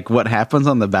on like what happens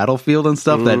on the battlefield and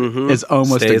stuff that is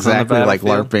almost Stays on the exactly like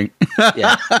battlefield. LARPing.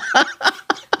 Yeah.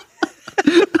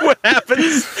 What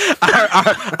happens?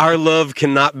 Our love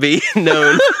cannot be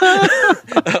known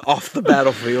off the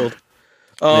battlefield.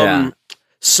 Yeah.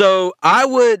 So I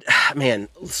would, man.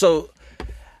 So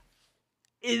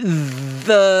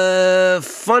the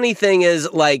funny thing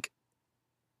is, like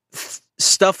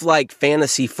stuff like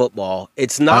fantasy football.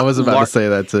 It's not. I was about to say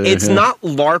that too. It's yeah. not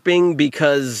LARPing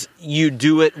because you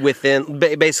do it within.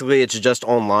 Basically, it's just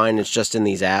online. It's just in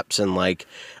these apps and like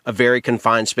a very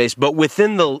confined space. But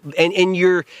within the and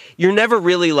you're never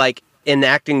really like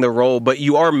enacting the role, but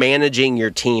you are managing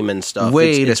your team and stuff.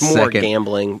 Wait it's a more second.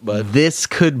 gambling, but This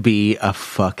could be a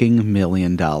fucking $1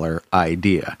 million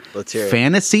idea. Let's hear it.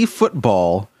 Fantasy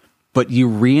football, but you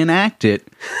reenact it,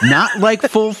 not like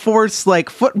full force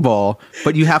like football,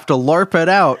 but you have to LARP it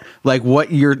out like what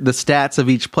the stats of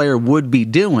each player would be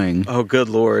doing. oh, good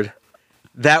lord.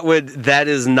 That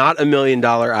is not $1 million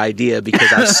idea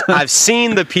because I've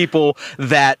seen the people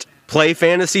that play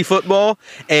fantasy football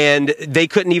and they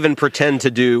couldn't even pretend to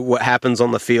do what happens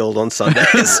on the field on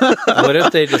Sundays. What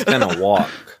if they just kind of walk?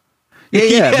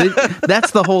 Yeah.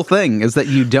 That's the whole thing, is that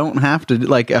you don't have to,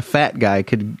 like a fat guy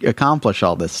could accomplish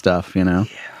all this stuff, you know?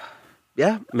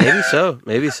 Yeah, maybe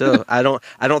so. I don't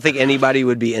think anybody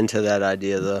would be into that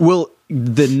idea though. Well,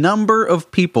 the number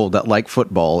of people that like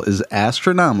football is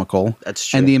astronomical. That's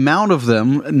true. And the amount of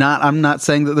them, I'm not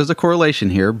saying that there's a correlation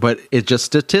here, but it just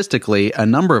statistically, a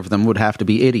number of them would have to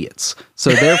be idiots.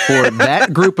 So therefore,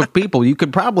 that group of people, you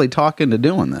could probably talk into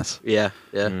doing this. Yeah.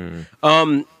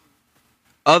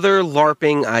 Other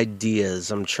LARPing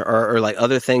ideas, or like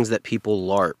other things that people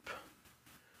LARP.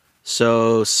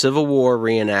 So Civil War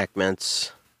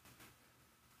reenactments.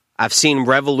 I've seen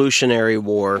Revolutionary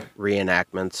War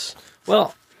reenactments.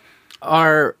 Well,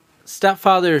 are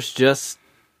stepfathers just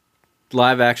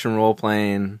live action role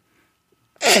playing?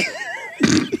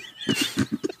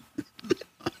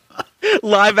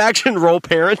 Live action role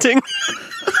parenting.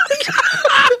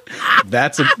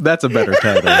 That's a better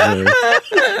title.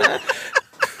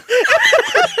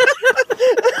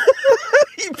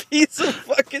 You piece of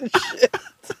fucking shit.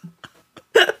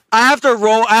 I have to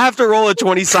roll a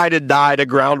 20-sided die to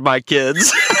ground my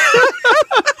kids.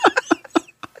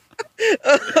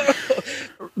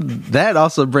 That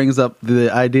also brings up the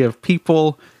idea of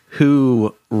people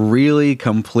who really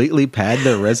completely pad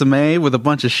their resume with a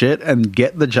bunch of shit and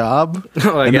get the job.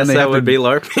 Oh, I and guess then they that have would to- be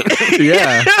LARPing.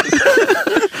 Yeah.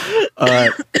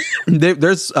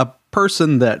 There's a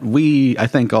person that I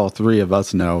think all three of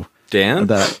us know. Dan?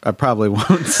 That I probably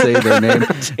won't say their name.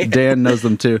 Dan knows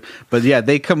them too. But yeah,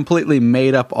 they completely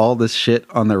made up all this shit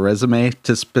on their resume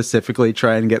to specifically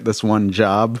try and get this one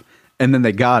job. And then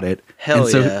they got it. Hell and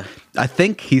so yeah. I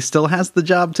think he still has the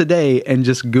job today and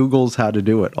just Googles how to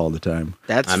do it all the time.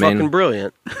 That's I mean- fucking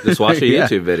brilliant. Just watch a Yeah.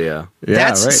 YouTube video.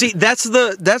 Yeah,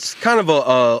 That's kind of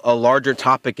a larger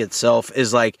topic itself,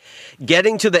 is like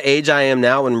getting to the age I am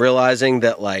now and realizing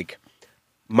that like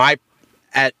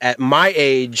at my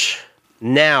age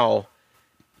now,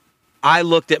 I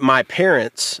looked at my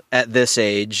parents at this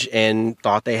age and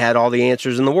thought they had all the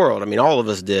answers in the world. I mean, all of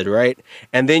us did, right?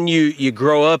 And then you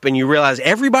grow up and you realize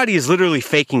everybody is literally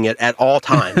faking it at all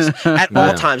times. At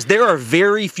all times. There are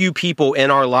very few people in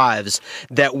our lives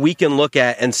that we can look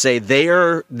at and say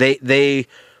they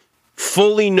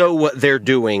fully know what they're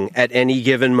doing at any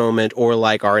given moment, or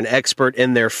like are an expert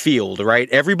in their field, right?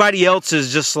 Everybody else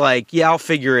is just like, yeah, I'll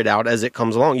figure it out as it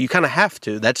comes along. You kind of have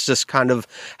to. That's just kind of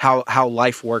how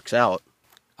life works out.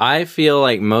 I feel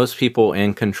like most people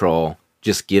in control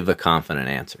just give a confident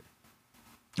answer.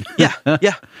 Yeah.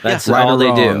 That's Right all or they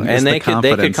wrong, do. it's And the they could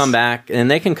confidence.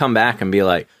 come back and be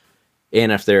like,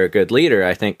 and if they're a good leader,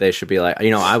 I think they should be like,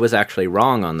 I was actually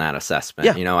wrong on that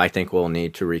assessment. Yeah. I think we'll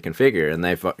need to reconfigure. And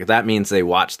that means they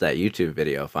watched that YouTube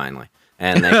video finally.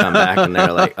 And they come back and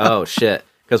they're like, oh shit.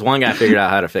 Because one guy figured out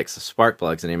how to fix the spark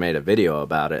plugs and he made a video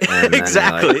about it. And then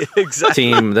Exactly.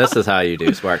 Team, this is how you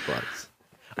do spark plugs.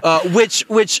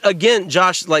 Which again,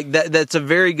 Josh, like that's a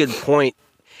very good point.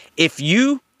 If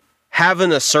you have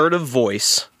an assertive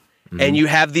voice and you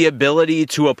have the ability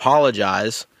to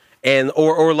apologize and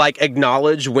or like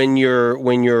acknowledge when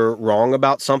you're wrong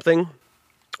about something,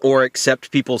 or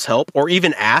accept people's help, or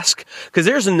even ask, because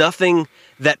there's nothing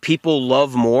that people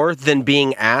love more than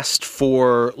being asked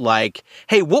for, like,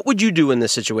 hey, what would you do in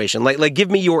this situation? Like give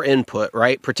me your input,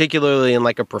 right? Particularly in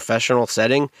like a professional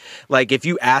setting. Like if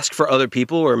you ask for other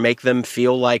people or make them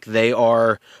feel like they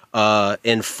are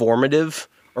informative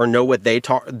or know what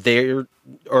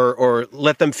or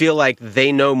let them feel like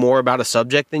they know more about a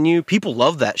subject than you, people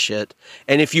love that shit.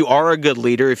 And if you are a good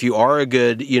leader, if you are a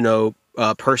good,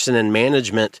 person in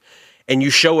management, and you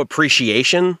show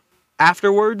appreciation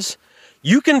afterwards,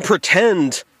 you can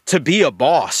pretend to be a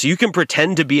boss. You can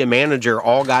pretend to be a manager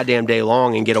all goddamn day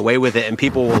long and get away with it, and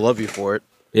people will love you for it.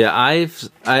 Yeah,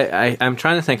 I'm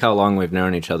trying to think how long we've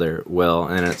known each other, Will,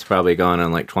 and it's probably gone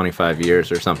on like 25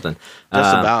 years or something.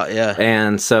 Just about, yeah.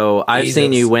 And so I've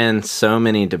seen you win so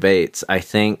many debates, I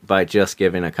think, by just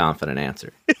giving a confident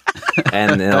answer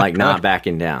and then like not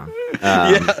backing down.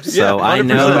 I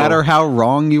know, no matter how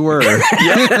wrong you were,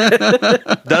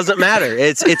 doesn't matter.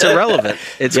 It's irrelevant.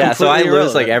 It's so I lose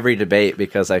irrelevant. like every debate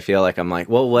because I feel like I'm like,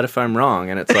 well, what if I'm wrong?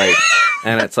 And it's like.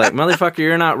 And it's like, motherfucker,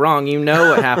 you're not wrong. You know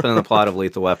what happened in the plot of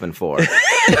Lethal Weapon 4.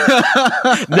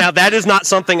 Now, that is not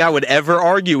something I would ever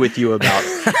argue with you about.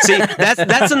 See,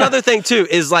 that's another thing, too,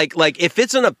 is like if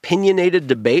it's an opinionated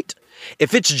debate,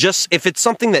 if it's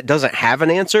something that doesn't have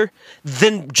an answer,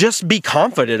 then just be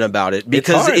confident about it.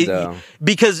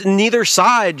 Because neither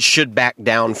side should back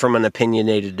down from an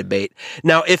opinionated debate.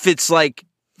 Now, if it's like...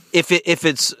 If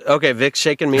it's okay, Vic's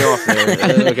shaking me off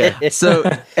there. Okay. So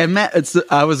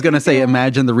I was going to say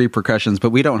imagine the repercussions,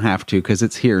 but we don't have to because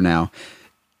it's here now.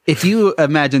 If you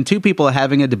imagine two people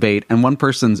having a debate and one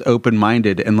person's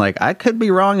open-minded and like, I could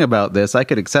be wrong about this, I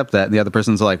could accept that. And the other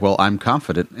person's like, well, I'm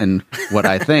confident in what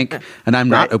I think and I'm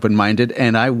not open-minded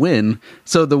and I win.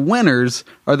 So the winners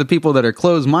are the people that are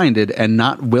closed-minded and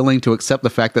not willing to accept the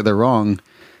fact that they're wrong.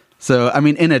 So, I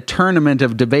mean, in a tournament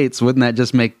of debates, wouldn't that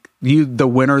just make you the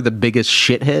winner, the biggest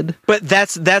shithead? But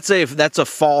that's a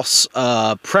false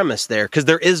premise there, because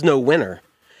there is no winner.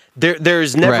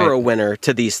 There's never a winner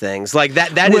to these things. Like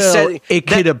that it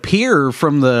could appear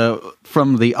from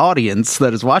the audience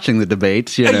that is watching the debate.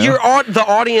 The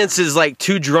audience is like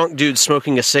two drunk dudes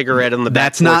smoking a cigarette on the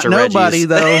back porch of Reggie's. That's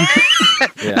not nobody though.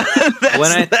 Yeah.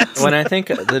 When I think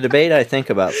the debate I think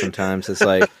about sometimes is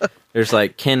like there's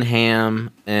like Ken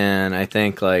Ham and I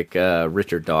think like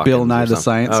Richard Dawkins. Bill Nye the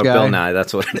Science Guy. Bill Nye,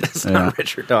 that's what it is. Not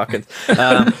Richard Dawkins.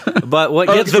 But what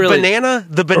gets the really banana?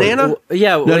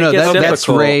 No, that's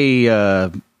Ray.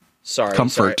 Comfort. Sorry.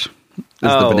 Is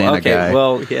the banana guy.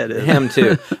 Well, him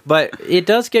too. But it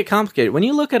does get complicated when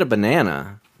you look at a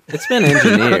banana. It's been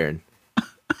engineered.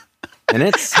 And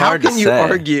it's hard to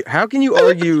say. How can you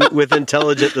argue with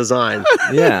intelligent design?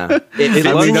 Yeah.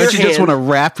 Don't you just want to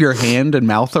wrap your hand and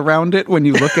mouth around it when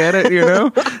you look at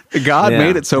it, God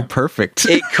made it so perfect.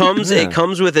 It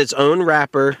comes with its own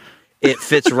wrapper. It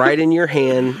fits right in your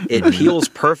hand. It peels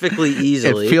perfectly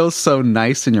easily. It feels so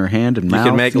nice in your hand and mouth.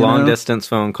 You can make long distance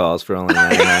phone calls for only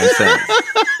 99 cents.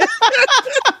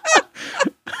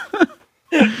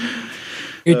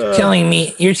 You're telling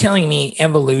me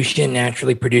evolution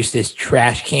naturally produced this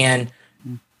trash can?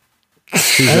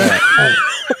 I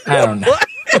don't know.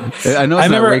 I know it's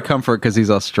not Ray Comfort because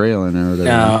he's Australian or whatever.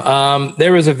 No,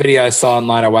 there was a video I saw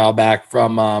online a while back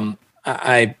from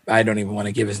I don't even want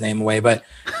to give his name away, but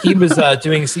he was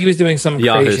doing some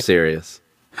Yahoo creation. Serious.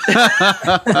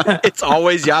 It's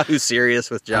always Yahoo Serious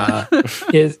with John.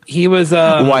 He was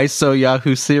why so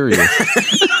Yahoo Serious?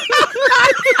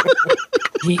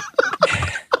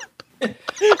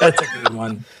 That's a good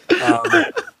one.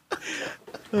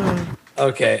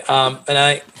 Okay. And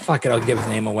I'll give his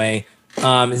name away.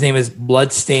 His name is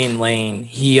Bloodstained Lane.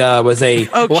 He was a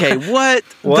okay. What?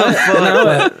 The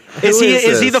fuck?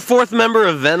 Is he the fourth member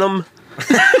of Venom?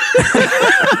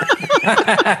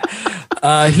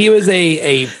 He was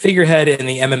a figurehead in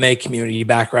the MMA community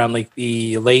back around like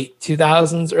the late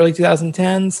 2000s, early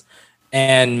 2010s,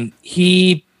 and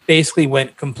he basically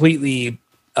went completely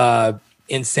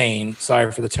insane.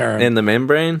 Sorry for the term. In the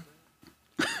membrane?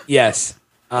 Yes.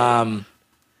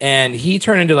 And he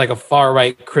turned into like a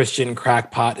far-right Christian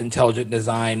crackpot intelligent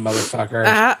design motherfucker.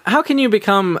 How can you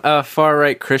become a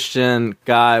far-right Christian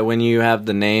guy when you have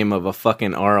the name of a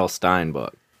fucking R.L. Stein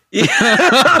book? Bloodstained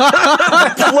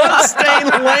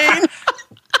Lane.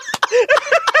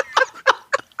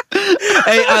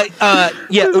 Hey,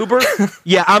 Uber.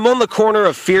 Yeah, I'm on the corner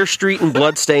of Fear Street and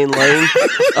Bloodstained Lane.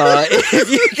 If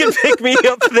you can pick me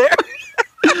up there.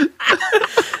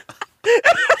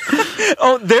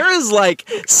 there is like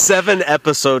 7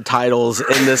 episode titles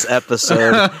in this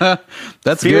episode.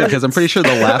 That's good because I'm pretty sure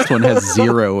the last one has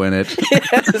 0 in it.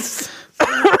 Yes.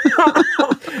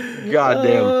 God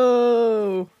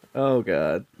damn. Oh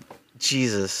God.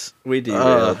 Jesus. We do,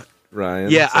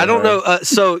 Ryan. Yeah, I don't sorry. know.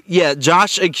 So yeah,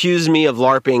 Josh accused me of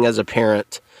LARPing as a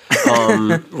parent.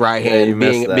 Right hand you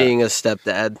missed that. being a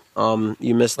stepdad.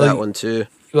 You missed that one too.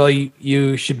 Well,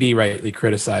 you should be rightly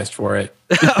criticized for it.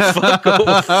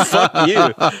 Fuck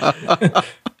you.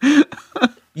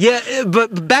 Yeah,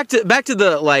 but back to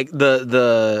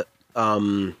the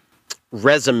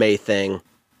resume thing.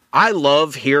 I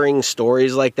love hearing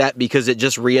stories like that because it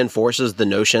just reinforces the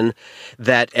notion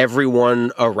that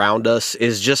everyone around us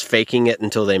is just faking it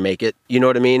until they make it. You know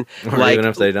what I mean? Or even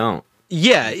if they don't.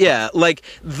 Yeah. Like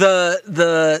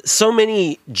the so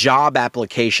many job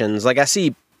applications, like I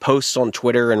see posts on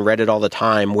Twitter and Reddit all the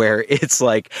time where it's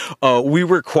like, we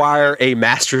require a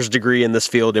master's degree in this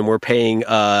field and we're paying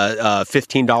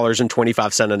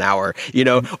 $15.25 an hour, you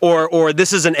know, or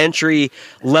this is an entry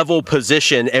level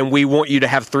position and we want you to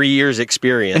have 3 years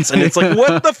experience. And it's like,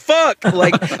 what the fuck?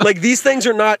 Like these things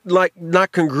are not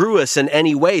congruous in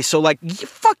any way. So like,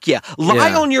 fuck yeah,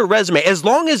 lie on your resume as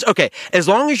long as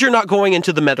you're not going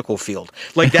into the medical field.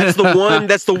 Like that's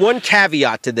the one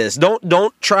caveat to this.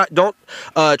 Don't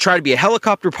try to be a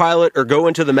helicopter pilot or go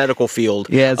into the medical field.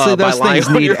 Yeah, so those things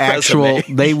need actual.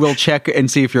 Resume. They will check and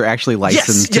see if you're actually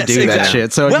licensed to do that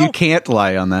shit. So you can't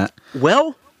lie on that.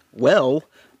 Well,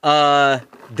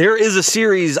 there is a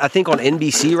series I think on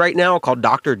NBC right now called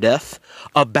Dr. Death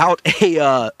about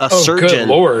a surgeon. Good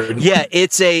Lord. Yeah,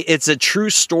 it's a true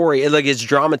story. It's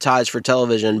dramatized for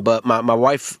television, but my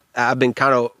wife, I've been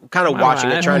kind of watching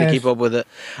it, trying to keep up with it.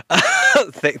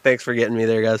 Thanks for getting me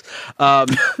there, guys.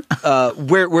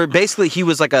 Where basically he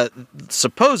was like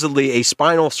supposedly a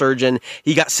spinal surgeon.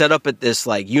 He got set up at this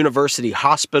like university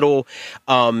hospital,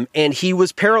 and he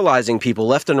was paralyzing people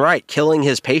left and right, killing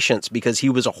his patients because he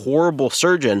was a horrible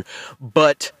surgeon.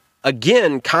 But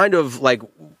again, kind of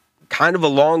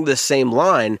along this same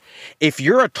line, if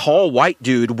you're a tall white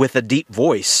dude with a deep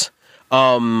voice,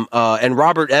 and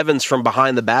Robert Evans from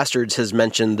Behind the Bastards has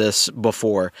mentioned this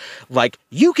before, like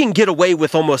you can get away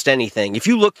with almost anything. If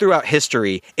you look throughout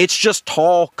history, it's just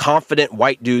tall, confident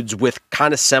white dudes with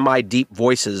kind of semi-deep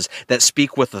voices that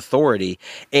speak with authority,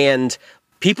 and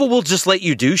people will just let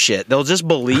you do shit. They'll just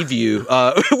believe you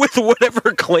with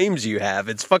whatever claims you have.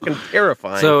 It's fucking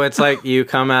terrifying. So it's like you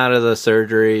come out of the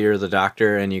surgery, you're the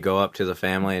doctor, and you go up to the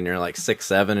family, and you're like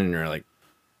 6'7", and you're like,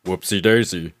 whoopsie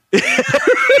daisy.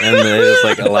 And they just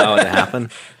like allow it to happen.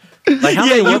 Like how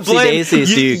many whoopsie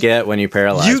daisies do you get when you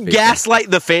paralyze people? Gaslight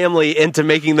the family into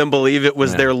making them believe it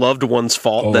was their loved one's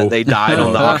fault that they died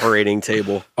on the operating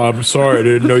table. I'm sorry, I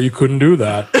didn't know you couldn't do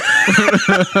that.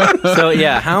 So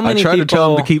yeah, how many I tried people to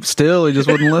tell him to keep still, he just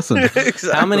wouldn't listen.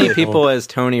 Exactly. How many people has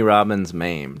Tony Robbins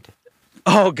maimed?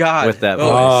 Oh God, With that voice.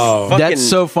 Oh. That's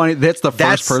so funny. That's the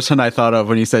first person I thought of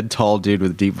when you said tall dude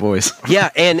with deep voice. Yeah,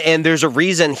 and there's a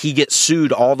reason he gets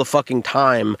sued all the fucking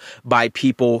time by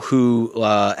people who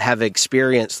have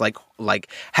experienced like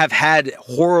have had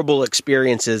horrible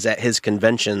experiences at his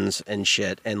conventions and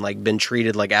shit, and like been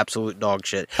treated like absolute dog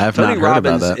shit. Tony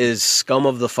Robbins is scum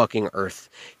of the fucking earth.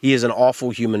 He is an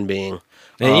awful human being.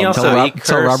 And he also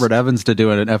tell Robert Evans to do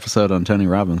an episode on Tony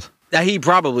Robbins. He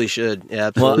probably should. Yeah, Well,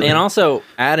 absolutely. and also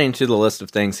adding to the list of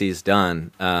things he's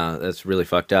done that's really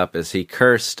fucked up is he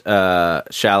cursed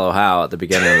Shallow Hal at the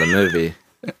beginning of the movie.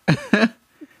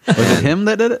 Was it him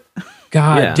that did it?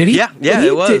 God, Yeah. did he? Yeah,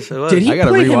 it was. Did he I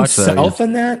gotta play rewatch that, himself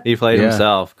in that? He played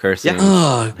himself cursing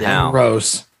Oh, Hal.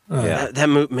 gross. Yeah. That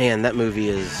movie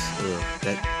is.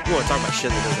 That you want to talk about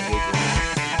shit that doesn't age well.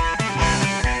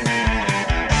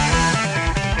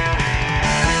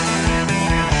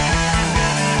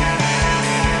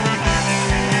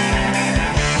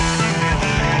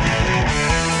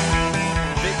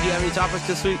 Do you have any topics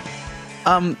this week?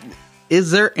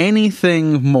 Is there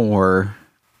anything more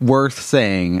worth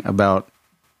saying about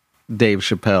Dave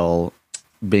Chappelle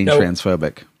being Nope.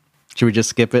 transphobic? Should we just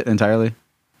skip it entirely?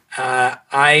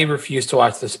 I refuse to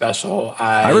watch the special.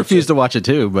 I refuse to watch it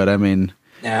too, but I mean,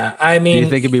 Yeah, I mean, do you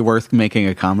think it'd be worth making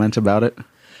a comment about it?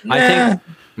 I think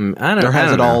I don't. Or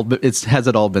has I it don't know. all? Has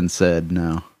it all been said?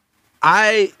 No.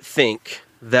 I think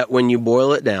that when you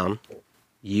boil it down,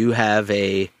 you have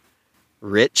a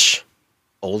rich,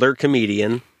 older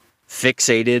comedian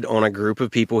fixated on a group of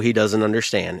people he doesn't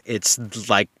understand. It's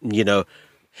like,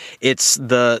 it's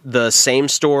the same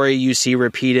story you see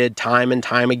repeated time and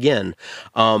time again.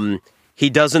 He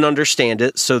doesn't understand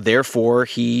it, so therefore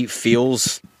he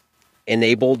feels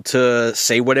enabled to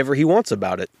say whatever he wants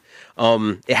about it.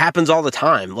 It happens all the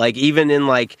time. Like even in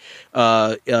like,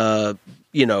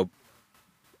 you know,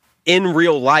 in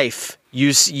real life,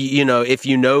 you know, if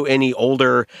you know any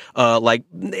older, like,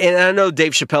 and I know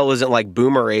Dave Chappelle isn't like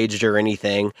boomer aged or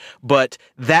anything, but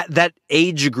that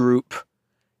age group,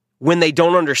 when they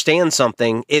don't understand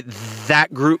something,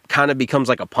 that group kind of becomes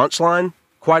like a punchline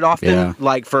quite often,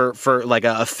 like for like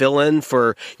a fill-in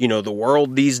for, you know, the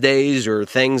world these days or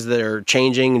things that are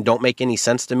changing and don't make any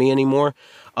sense to me anymore.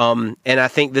 And I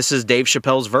think this is Dave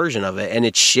Chappelle's version of it, and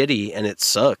it's shitty and it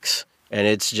sucks, and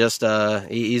it's just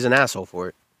he's an asshole for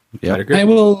it. Yeah, I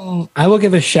will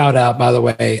give a shout out, by the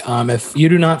way. If you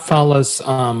do not follow us,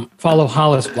 follow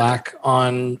Hollis Black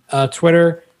on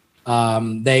Twitter.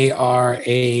 They are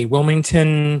a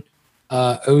Wilmington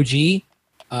OG,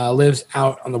 lives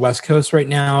out on the West Coast right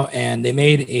now, and they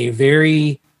made a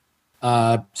very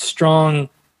strong,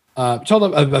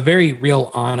 told a very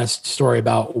real, honest story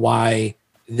about why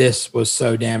this was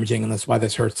so damaging and that's why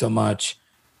this hurt so much.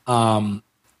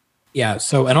 Yeah.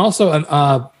 So, and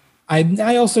also,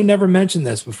 I also never mentioned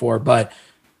this before, but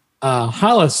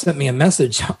Hollis sent me a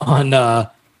message on,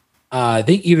 I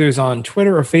think either it's on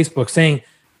Twitter or Facebook, saying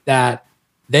that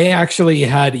they actually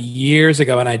had years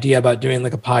ago an idea about doing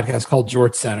like a podcast called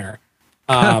George Center,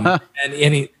 and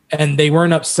they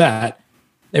weren't upset.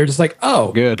 They were just like,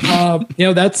 "Oh, good. You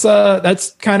know,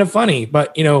 that's kind of funny,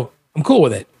 but you know, I'm cool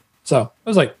with it." So I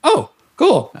was like, "Oh,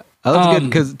 cool." Oh, that's good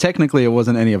because technically it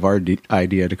wasn't any of our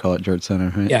idea to call it George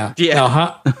Center, right? Yeah.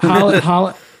 Yeah.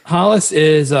 Hollis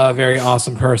is a very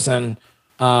awesome person.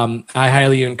 I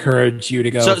highly encourage you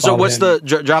to go. So what's him.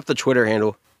 drop the Twitter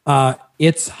handle?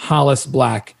 It's Hollis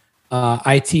Black,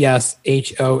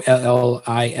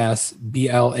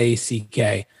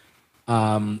 ITSHOLLISBLACK.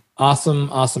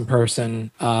 Awesome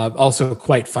person. Also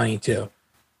quite funny too.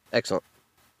 Excellent.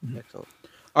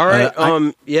 All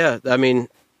right. Yeah. I mean,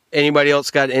 anybody else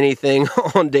got anything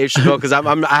on Dave Chappelle? Because I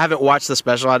haven't watched the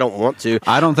special. I don't want to.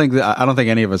 I don't think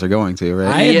any of us are going to. Right?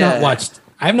 I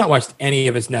have not watched any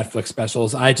of his Netflix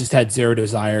specials. I just had zero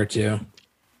desire to.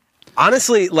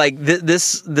 Honestly, like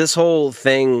this whole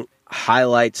thing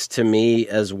highlights to me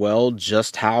as well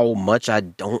just how much I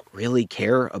don't really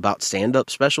care about stand-up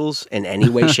specials in any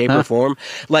way, shape, or form.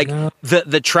 Like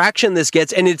the traction this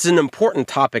gets, and it's an important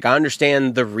topic. I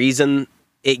understand the reason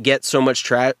it gets so much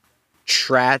traffic,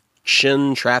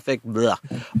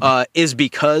 is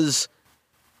because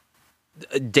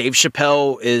Dave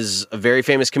Chappelle is a very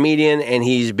famous comedian and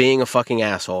he's being a fucking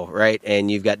asshole, right?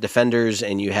 And you've got defenders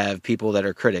and you have people that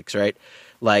are critics, right?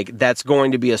 Like that's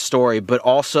going to be a story, but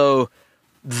also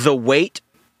the weight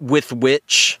with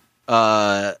which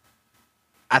I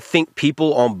think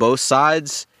people on both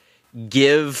sides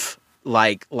give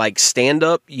like stand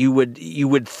up, you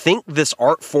would think this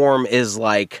art form is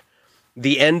like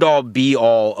the end all be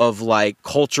all of like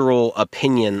cultural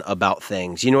opinion about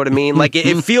things. You know what I mean? Like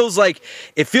it feels like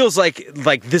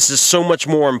this is so much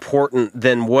more important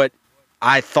than what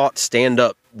I thought stand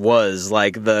up was,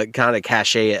 like the kind of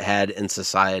cachet it had in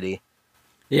society.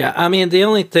 Yeah, I mean, the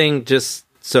only thing, just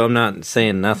so I'm not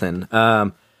saying nothing,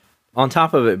 on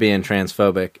top of it being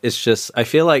transphobic, it's just, I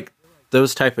feel like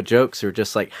those type of jokes are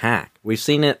just like hack. We've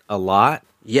seen it a lot.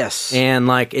 Yes. And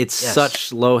like it's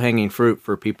such low-hanging fruit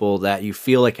for people that you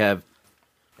feel like have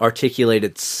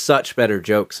articulated such better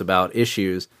jokes about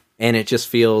issues, and it just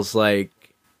feels like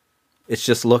it's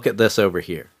just look at this over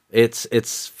here.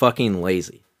 It's fucking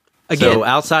lazy. Again, so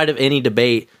outside of any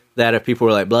debate that if people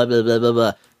were like blah blah blah blah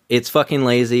blah, it's fucking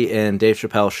lazy, and Dave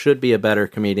Chappelle should be a better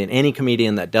comedian. Any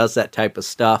comedian that does that type of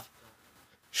stuff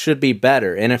should be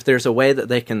better. And if there's a way that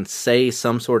they can say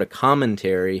some sort of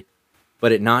commentary,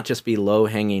 but it not just be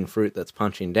low-hanging fruit that's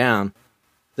punching down,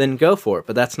 then go for it.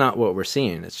 But that's not what we're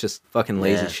seeing. It's just fucking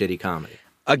lazy, shitty comedy.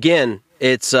 Again,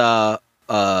 it's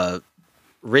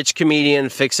rich comedian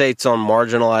fixates on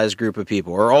marginalized group of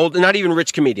people, or old, not even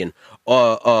rich comedian,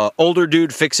 older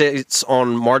dude fixates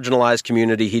on marginalized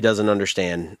community he doesn't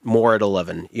understand. More at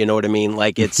 11, you know what I mean?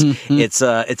 Like it's it's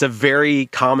a very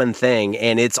common thing,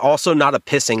 and it's also not a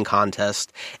pissing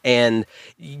contest. And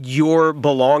your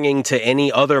belonging to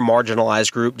any other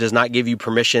marginalized group does not give you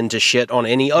permission to shit on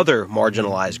any other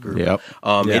marginalized group. Yep.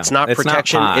 It's not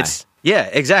protection.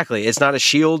 Yeah, exactly. It's not a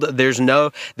shield. There's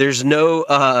no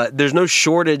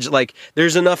shortage. Like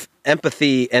there's enough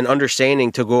empathy and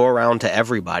understanding to go around to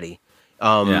everybody.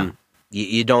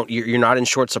 You're not in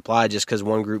short supply just because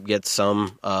one group gets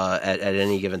some at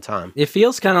any given time. It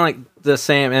feels kind of like the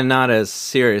same, and not as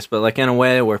serious, but like in a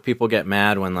way where people get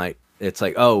mad when like it's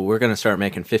like, oh, we're going to start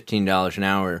making $15 an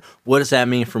hour. What does that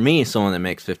mean for me, someone that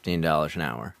makes $15 an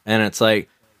hour? And it's like,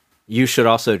 you should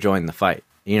also join the fight.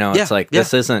 You know, it's like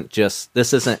this isn't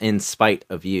in spite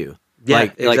of you. Yeah,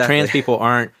 like exactly. trans people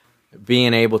aren't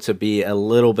being able to be a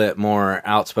little bit more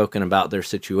outspoken about their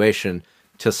situation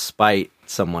to spite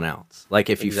someone else. Like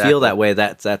if you feel that way,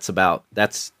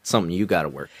 that's something you got to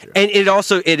work through. And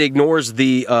it ignores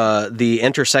the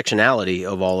intersectionality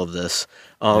of all of this.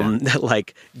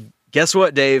 Like, guess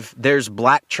what, Dave? There's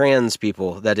black trans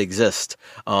people that exist.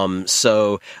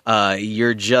 So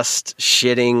you're just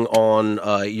shitting on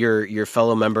your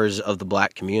fellow members of the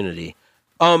black community.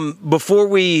 Before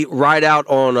we ride out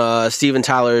on Steven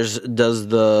Tyler's Does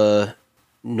the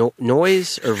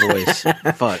Noise or Voice?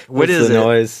 Fuck. What is the it?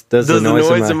 Noise? Does the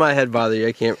noise in my head bother you?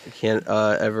 I can't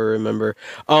ever remember.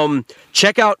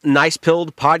 Check out Nice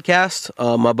Pilled podcast.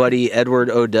 My buddy Edward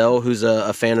Odell, who's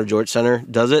a fan of George Center,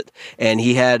 does it, and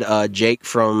he had Jake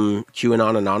from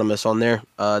QAnon Anonymous on there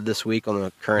this week on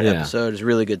the current episode. It's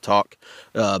really good talk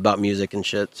about music and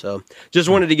shit. So just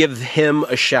wanted to give him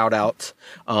a shout out,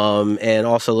 and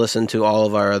also listen to all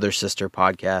of our other sister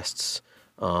podcasts,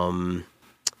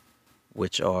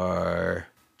 which are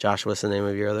Josh. What's the name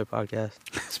of your other podcast?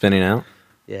 Spinning Out.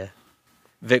 Yeah.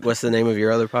 Vic, what's the name of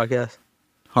your other podcast?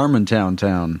 Harmontown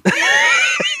Town.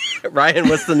 Ryan,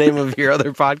 what's the name of your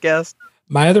other podcast?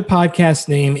 My other podcast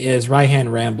name is Right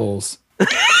Hand Rambles.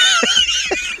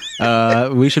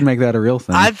 We should make that a real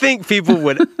thing. I think people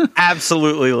would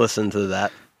absolutely listen to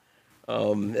that.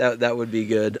 That would be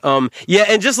good. Yeah,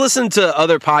 and just listen to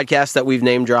other podcasts that we've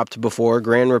name dropped before.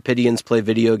 Grand Rapidians Play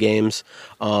Video Games,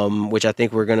 which I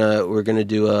think we're gonna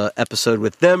do a episode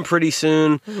with them pretty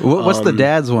soon. What's the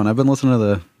dads one? I've been listening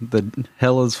to the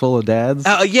Hell is Full of Dads.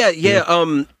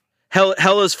 Yeah.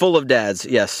 Hell is Full of Dads.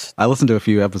 Yes, I listened to a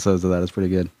few episodes of that. It's pretty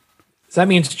good. So that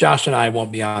means Josh and I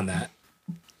won't be on that.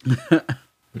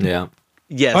 Yeah.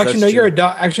 yes. Actually, that's no, true. you're a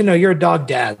dog. Actually, no, you're a dog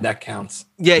dad. That counts.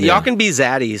 Yeah, y'all can be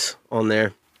zaddies on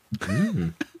there.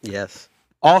 Yes.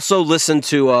 Also, listen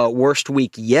to Worst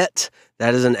Week Yet.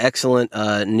 That is an excellent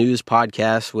news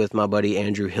podcast with my buddy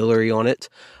Andrew Hillary on it.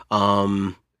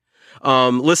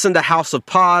 Listen to House of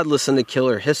Pod. Listen to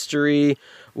Killer History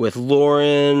with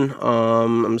Lauren.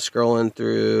 I'm scrolling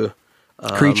through.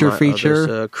 Creature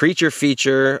Feature. Creature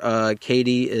Feature.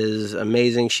 Katie is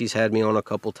amazing. She's had me on a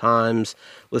couple times.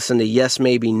 Listen to Yes,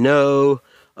 Maybe, No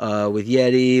with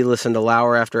Yeti. Listen to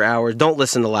Lauer After Hours. Don't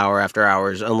listen to Lauer After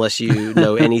Hours unless you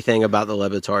know anything about the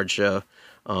Levitard show.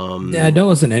 Yeah, don't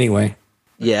listen anyway.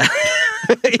 Yeah.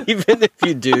 Even if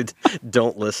you do,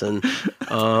 don't listen.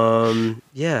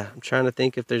 Yeah, I'm trying to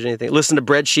think if there's anything. Listen to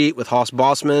Breadsheet with Hoss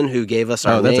Bossman, who gave us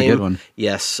our name. That's a good one.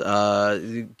 Yes,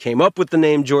 came up with the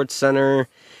name George Center,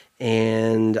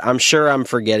 and I'm sure I'm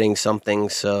forgetting something,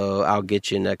 so I'll get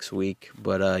you next week.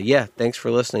 But yeah, thanks for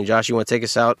listening. Josh, you want to take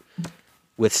us out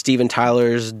with Steven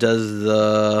Tyler's Does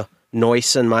the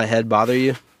Noise in My Head Bother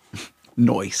You?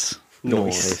 Noise.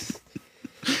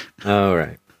 All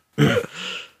right.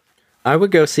 I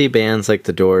would go see bands like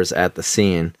The Doors at the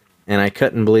Scene, and I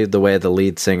couldn't believe the way the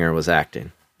lead singer was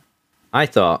acting. I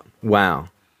thought, wow,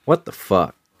 what the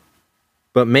fuck?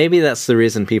 But maybe that's the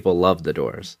reason people loved The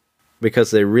Doors,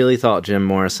 because they really thought Jim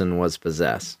Morrison was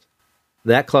possessed.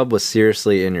 That club was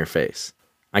seriously in your face.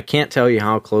 I can't tell you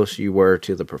how close you were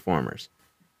to the performers.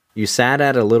 You sat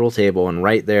at a little table, and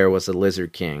right there was the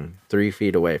Lizard King, 3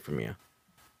 feet away from you.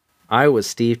 I was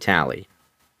Steve Talley,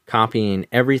 copying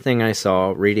everything I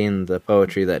saw, reading the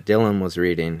poetry that Dylan was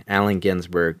reading, Allen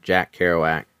Ginsberg, Jack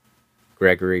Kerouac,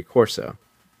 Gregory Corso.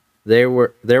 There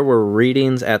were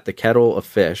readings at the Kettle of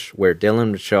Fish where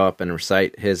Dylan would show up and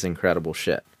recite his incredible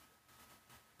shit.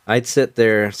 I'd sit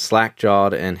there,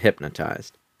 slack-jawed and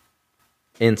hypnotized.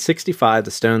 In 65,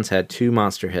 the Stones had 2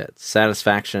 monster hits,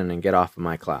 Satisfaction and Get Off of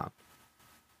My Cloud.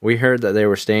 We heard that they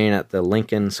were staying at the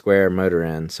Lincoln Square Motor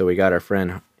Inn, so we got our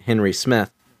friend Henry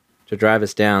Smith to drive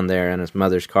us down there in his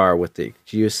mother's car with the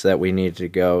excuse that we needed to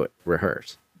go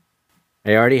rehearse.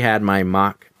 I already had my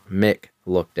mock Mick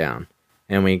look down,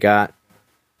 and we got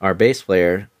our bass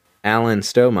player, Alan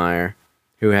Stonemeyer,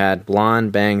 who had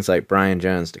blonde bangs like Brian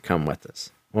Jones, to come with us.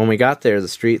 When we got there, the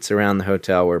streets around the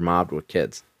hotel were mobbed with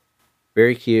kids.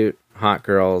 Very cute, hot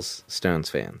girls, Stones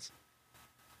fans.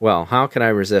 Well, how could I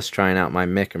resist trying out my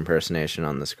Mick impersonation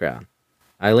on this crowd?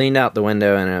 I leaned out the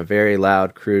window and in a very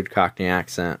loud, crude Cockney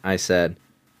accent, I said,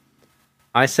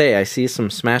 I say, I see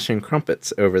some smashing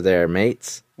crumpets over there,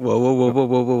 mates.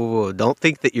 Whoa. Don't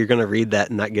think that you're going to read that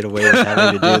and not get away with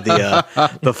having to do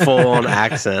the full-on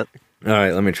accent. All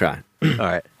right, let me try. All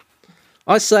right.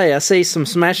 I say, I see some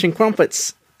smashing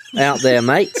crumpets out there,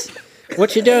 mates.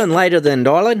 What you doing later then,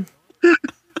 darling?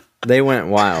 They went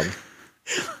wild.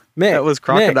 Mick, That was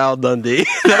Crocodile Dundee.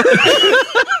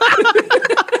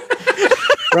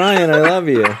 Brian, I love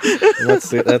you. That's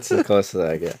the closest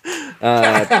I get.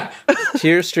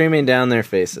 Tears streaming down their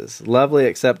faces. Lovely,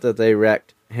 except that they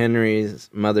wrecked Henry's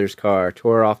mother's car,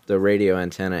 tore off the radio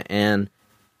antenna and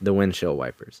the windshield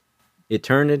wipers. It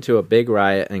turned into a big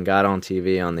riot and got on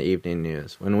TV on the evening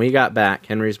news. When we got back,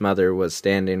 Henry's mother was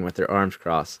standing with her arms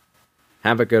crossed.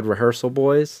 Have a good rehearsal,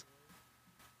 boys?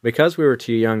 Because we were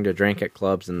too young to drink at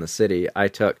clubs in the city, I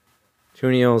took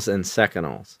Tunials and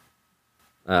Seconals.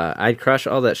 I'd crush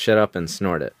all that shit up and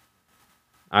snort it.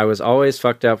 I was always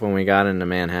fucked up when we got into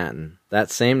Manhattan.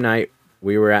 That same night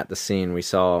we were at the scene, we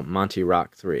saw Monty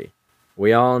Rock 3.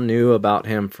 We all knew about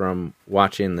him from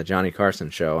watching the Johnny Carson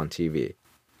show on TV.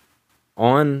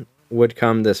 On would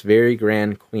come this very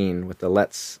grand queen with the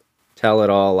let's tell it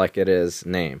all like it is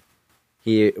name.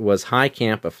 He was high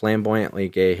camp, a flamboyantly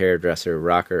gay hairdresser,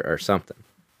 rocker, or something.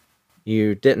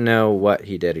 You didn't know what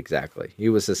he did exactly. He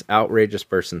was this outrageous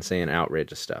person saying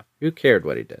outrageous stuff. Who cared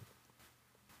what he did?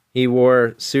 He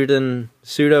wore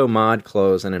pseudo-mod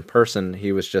clothes, and in person,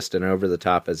 he was just an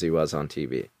over-the-top as he was on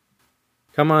TV.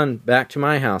 Come on back to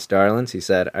my house, darlings, he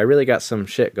said. I really got some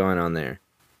shit going on there.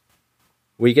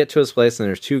 We get to his place, and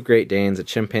there's 2 Great Danes, a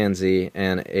chimpanzee,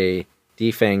 and a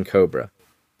defanged cobra.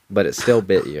 But it still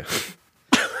bit you.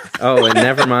 Oh, and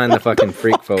never mind the fucking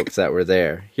freak folks that were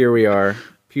there. Here we are,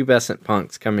 pubescent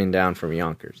punks coming down from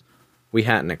Yonkers. We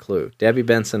hadn't a clue. Debbie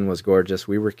Benson was gorgeous,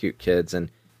 we were cute kids,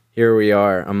 and here we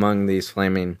are among these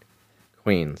flaming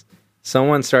queens.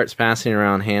 Someone starts passing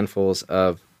around handfuls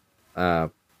of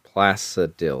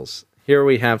placidils. Here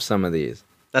we have some of these.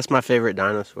 That's my favorite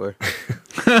dinosaur.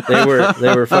 They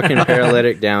were fucking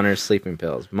paralytic downers, sleeping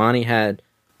pills. Monty had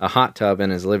a hot tub in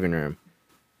his living room.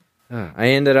 I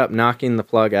ended up knocking the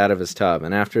plug out of his tub,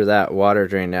 and after that water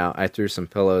drained out, I threw some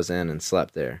pillows in and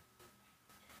slept there.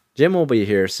 Jim will be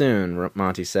here soon,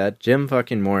 Monty said. Jim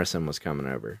fucking Morrison was coming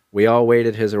over. We all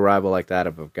waited his arrival like that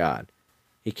of a god.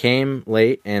 He came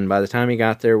late, and by the time he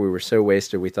got there, we were so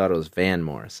wasted we thought it was Van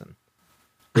Morrison.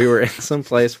 We were in some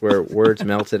place where words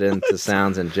melted into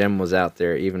sounds, and Jim was out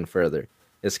there even further.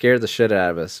 It scared the shit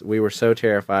out of us. We were so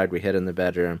terrified we hid in the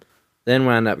bedroom, then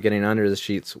wound up getting under the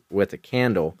sheets with a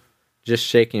candle, just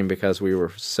shaking because we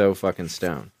were so fucking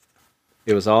stoned.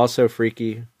 It was all so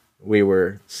freaky. We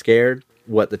were scared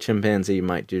what the chimpanzee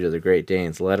might do to the Great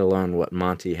Danes, let alone what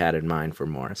Monty had in mind for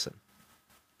Morrison.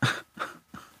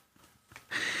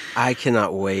 I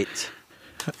cannot wait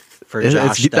for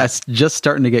Josh. That's just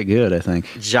starting to get good, I think.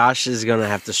 Josh is going to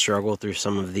have to struggle through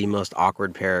some of the most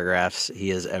awkward paragraphs he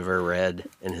has ever read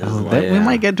in his life. We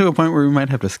might get to a point where we might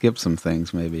have to skip some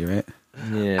things, maybe, right?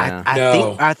 Yeah.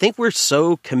 I think we're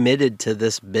so committed to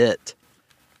this bit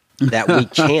that we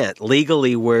can't.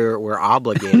 Legally, we're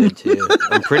obligated to.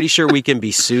 I'm pretty sure we can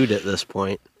be sued at this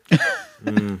point.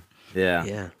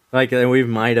 Yeah. Like, we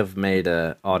might have made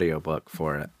an audiobook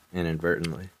for it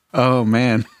inadvertently. Oh,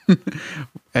 man.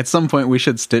 At some point, we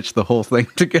should stitch the whole thing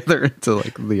together into,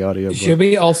 like, the audiobook. Should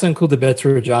we also include the bits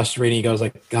where Josh reading, he goes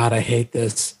like, God, I hate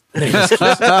this.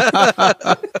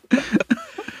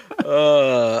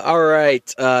 All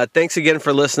right. Thanks again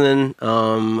for listening.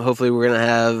 Hopefully we're going to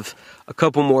have a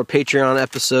couple more Patreon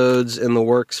episodes in the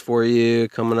works for you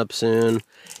coming up soon.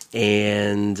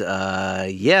 And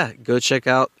go check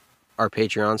out our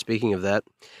Patreon. Speaking of that,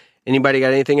 anybody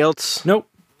got anything else? Nope.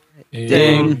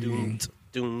 Ding.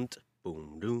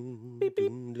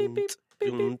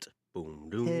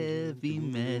 Heavy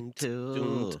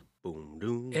metal.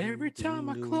 Every time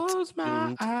I close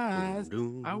my eyes,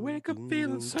 I wake up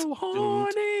feeling so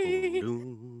horny.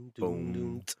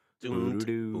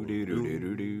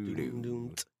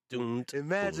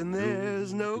 Imagine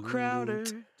there's no Crowder.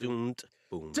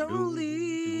 Don't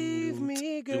leave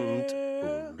me,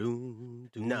 girl.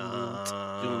 No.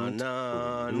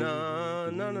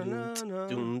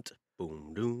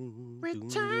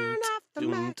 Return off the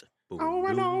Mac. Oh,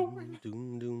 I know.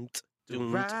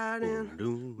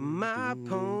 Riding my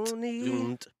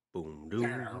pony.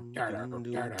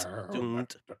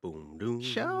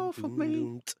 Show for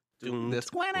me. This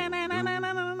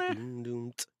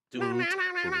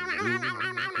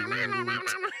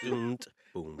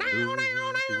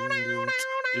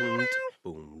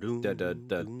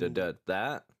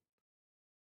That